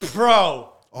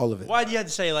 Bro. All of it. Why do you have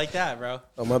to say it like that, bro?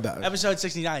 Oh, my bad. Episode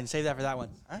 69. Save that for that one.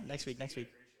 All right, next week.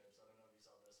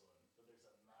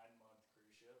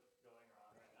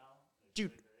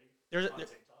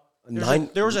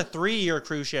 There was a 3-year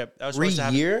cruise ship that was supposed to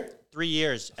have 3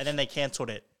 years, and then they canceled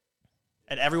it.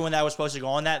 And everyone that was supposed to go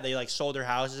on that, they like sold their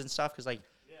houses and stuff because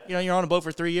you're on a boat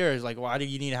for 3 years. Like, why do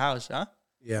you need a house, huh?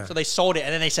 Yeah. So they sold it,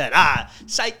 and then they said,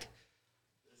 psych.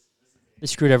 They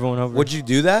screwed everyone over. Would you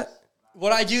do that?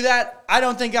 Would I do that? I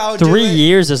don't think I would do it. 3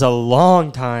 years is a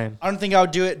long time. I don't think I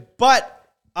would do it, but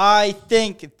I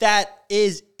think that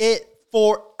is it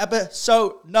for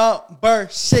episode number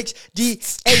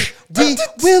 68. We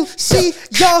will see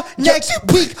y'all next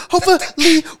week.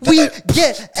 Hopefully we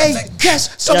get a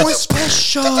guest, someone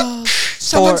special.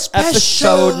 For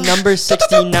episode number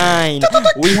 69,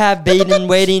 we have been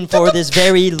waiting for this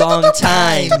very long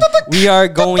time. We are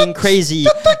going crazy,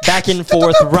 back and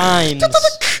forth rhymes.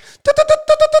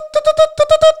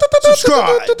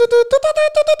 Subscribe.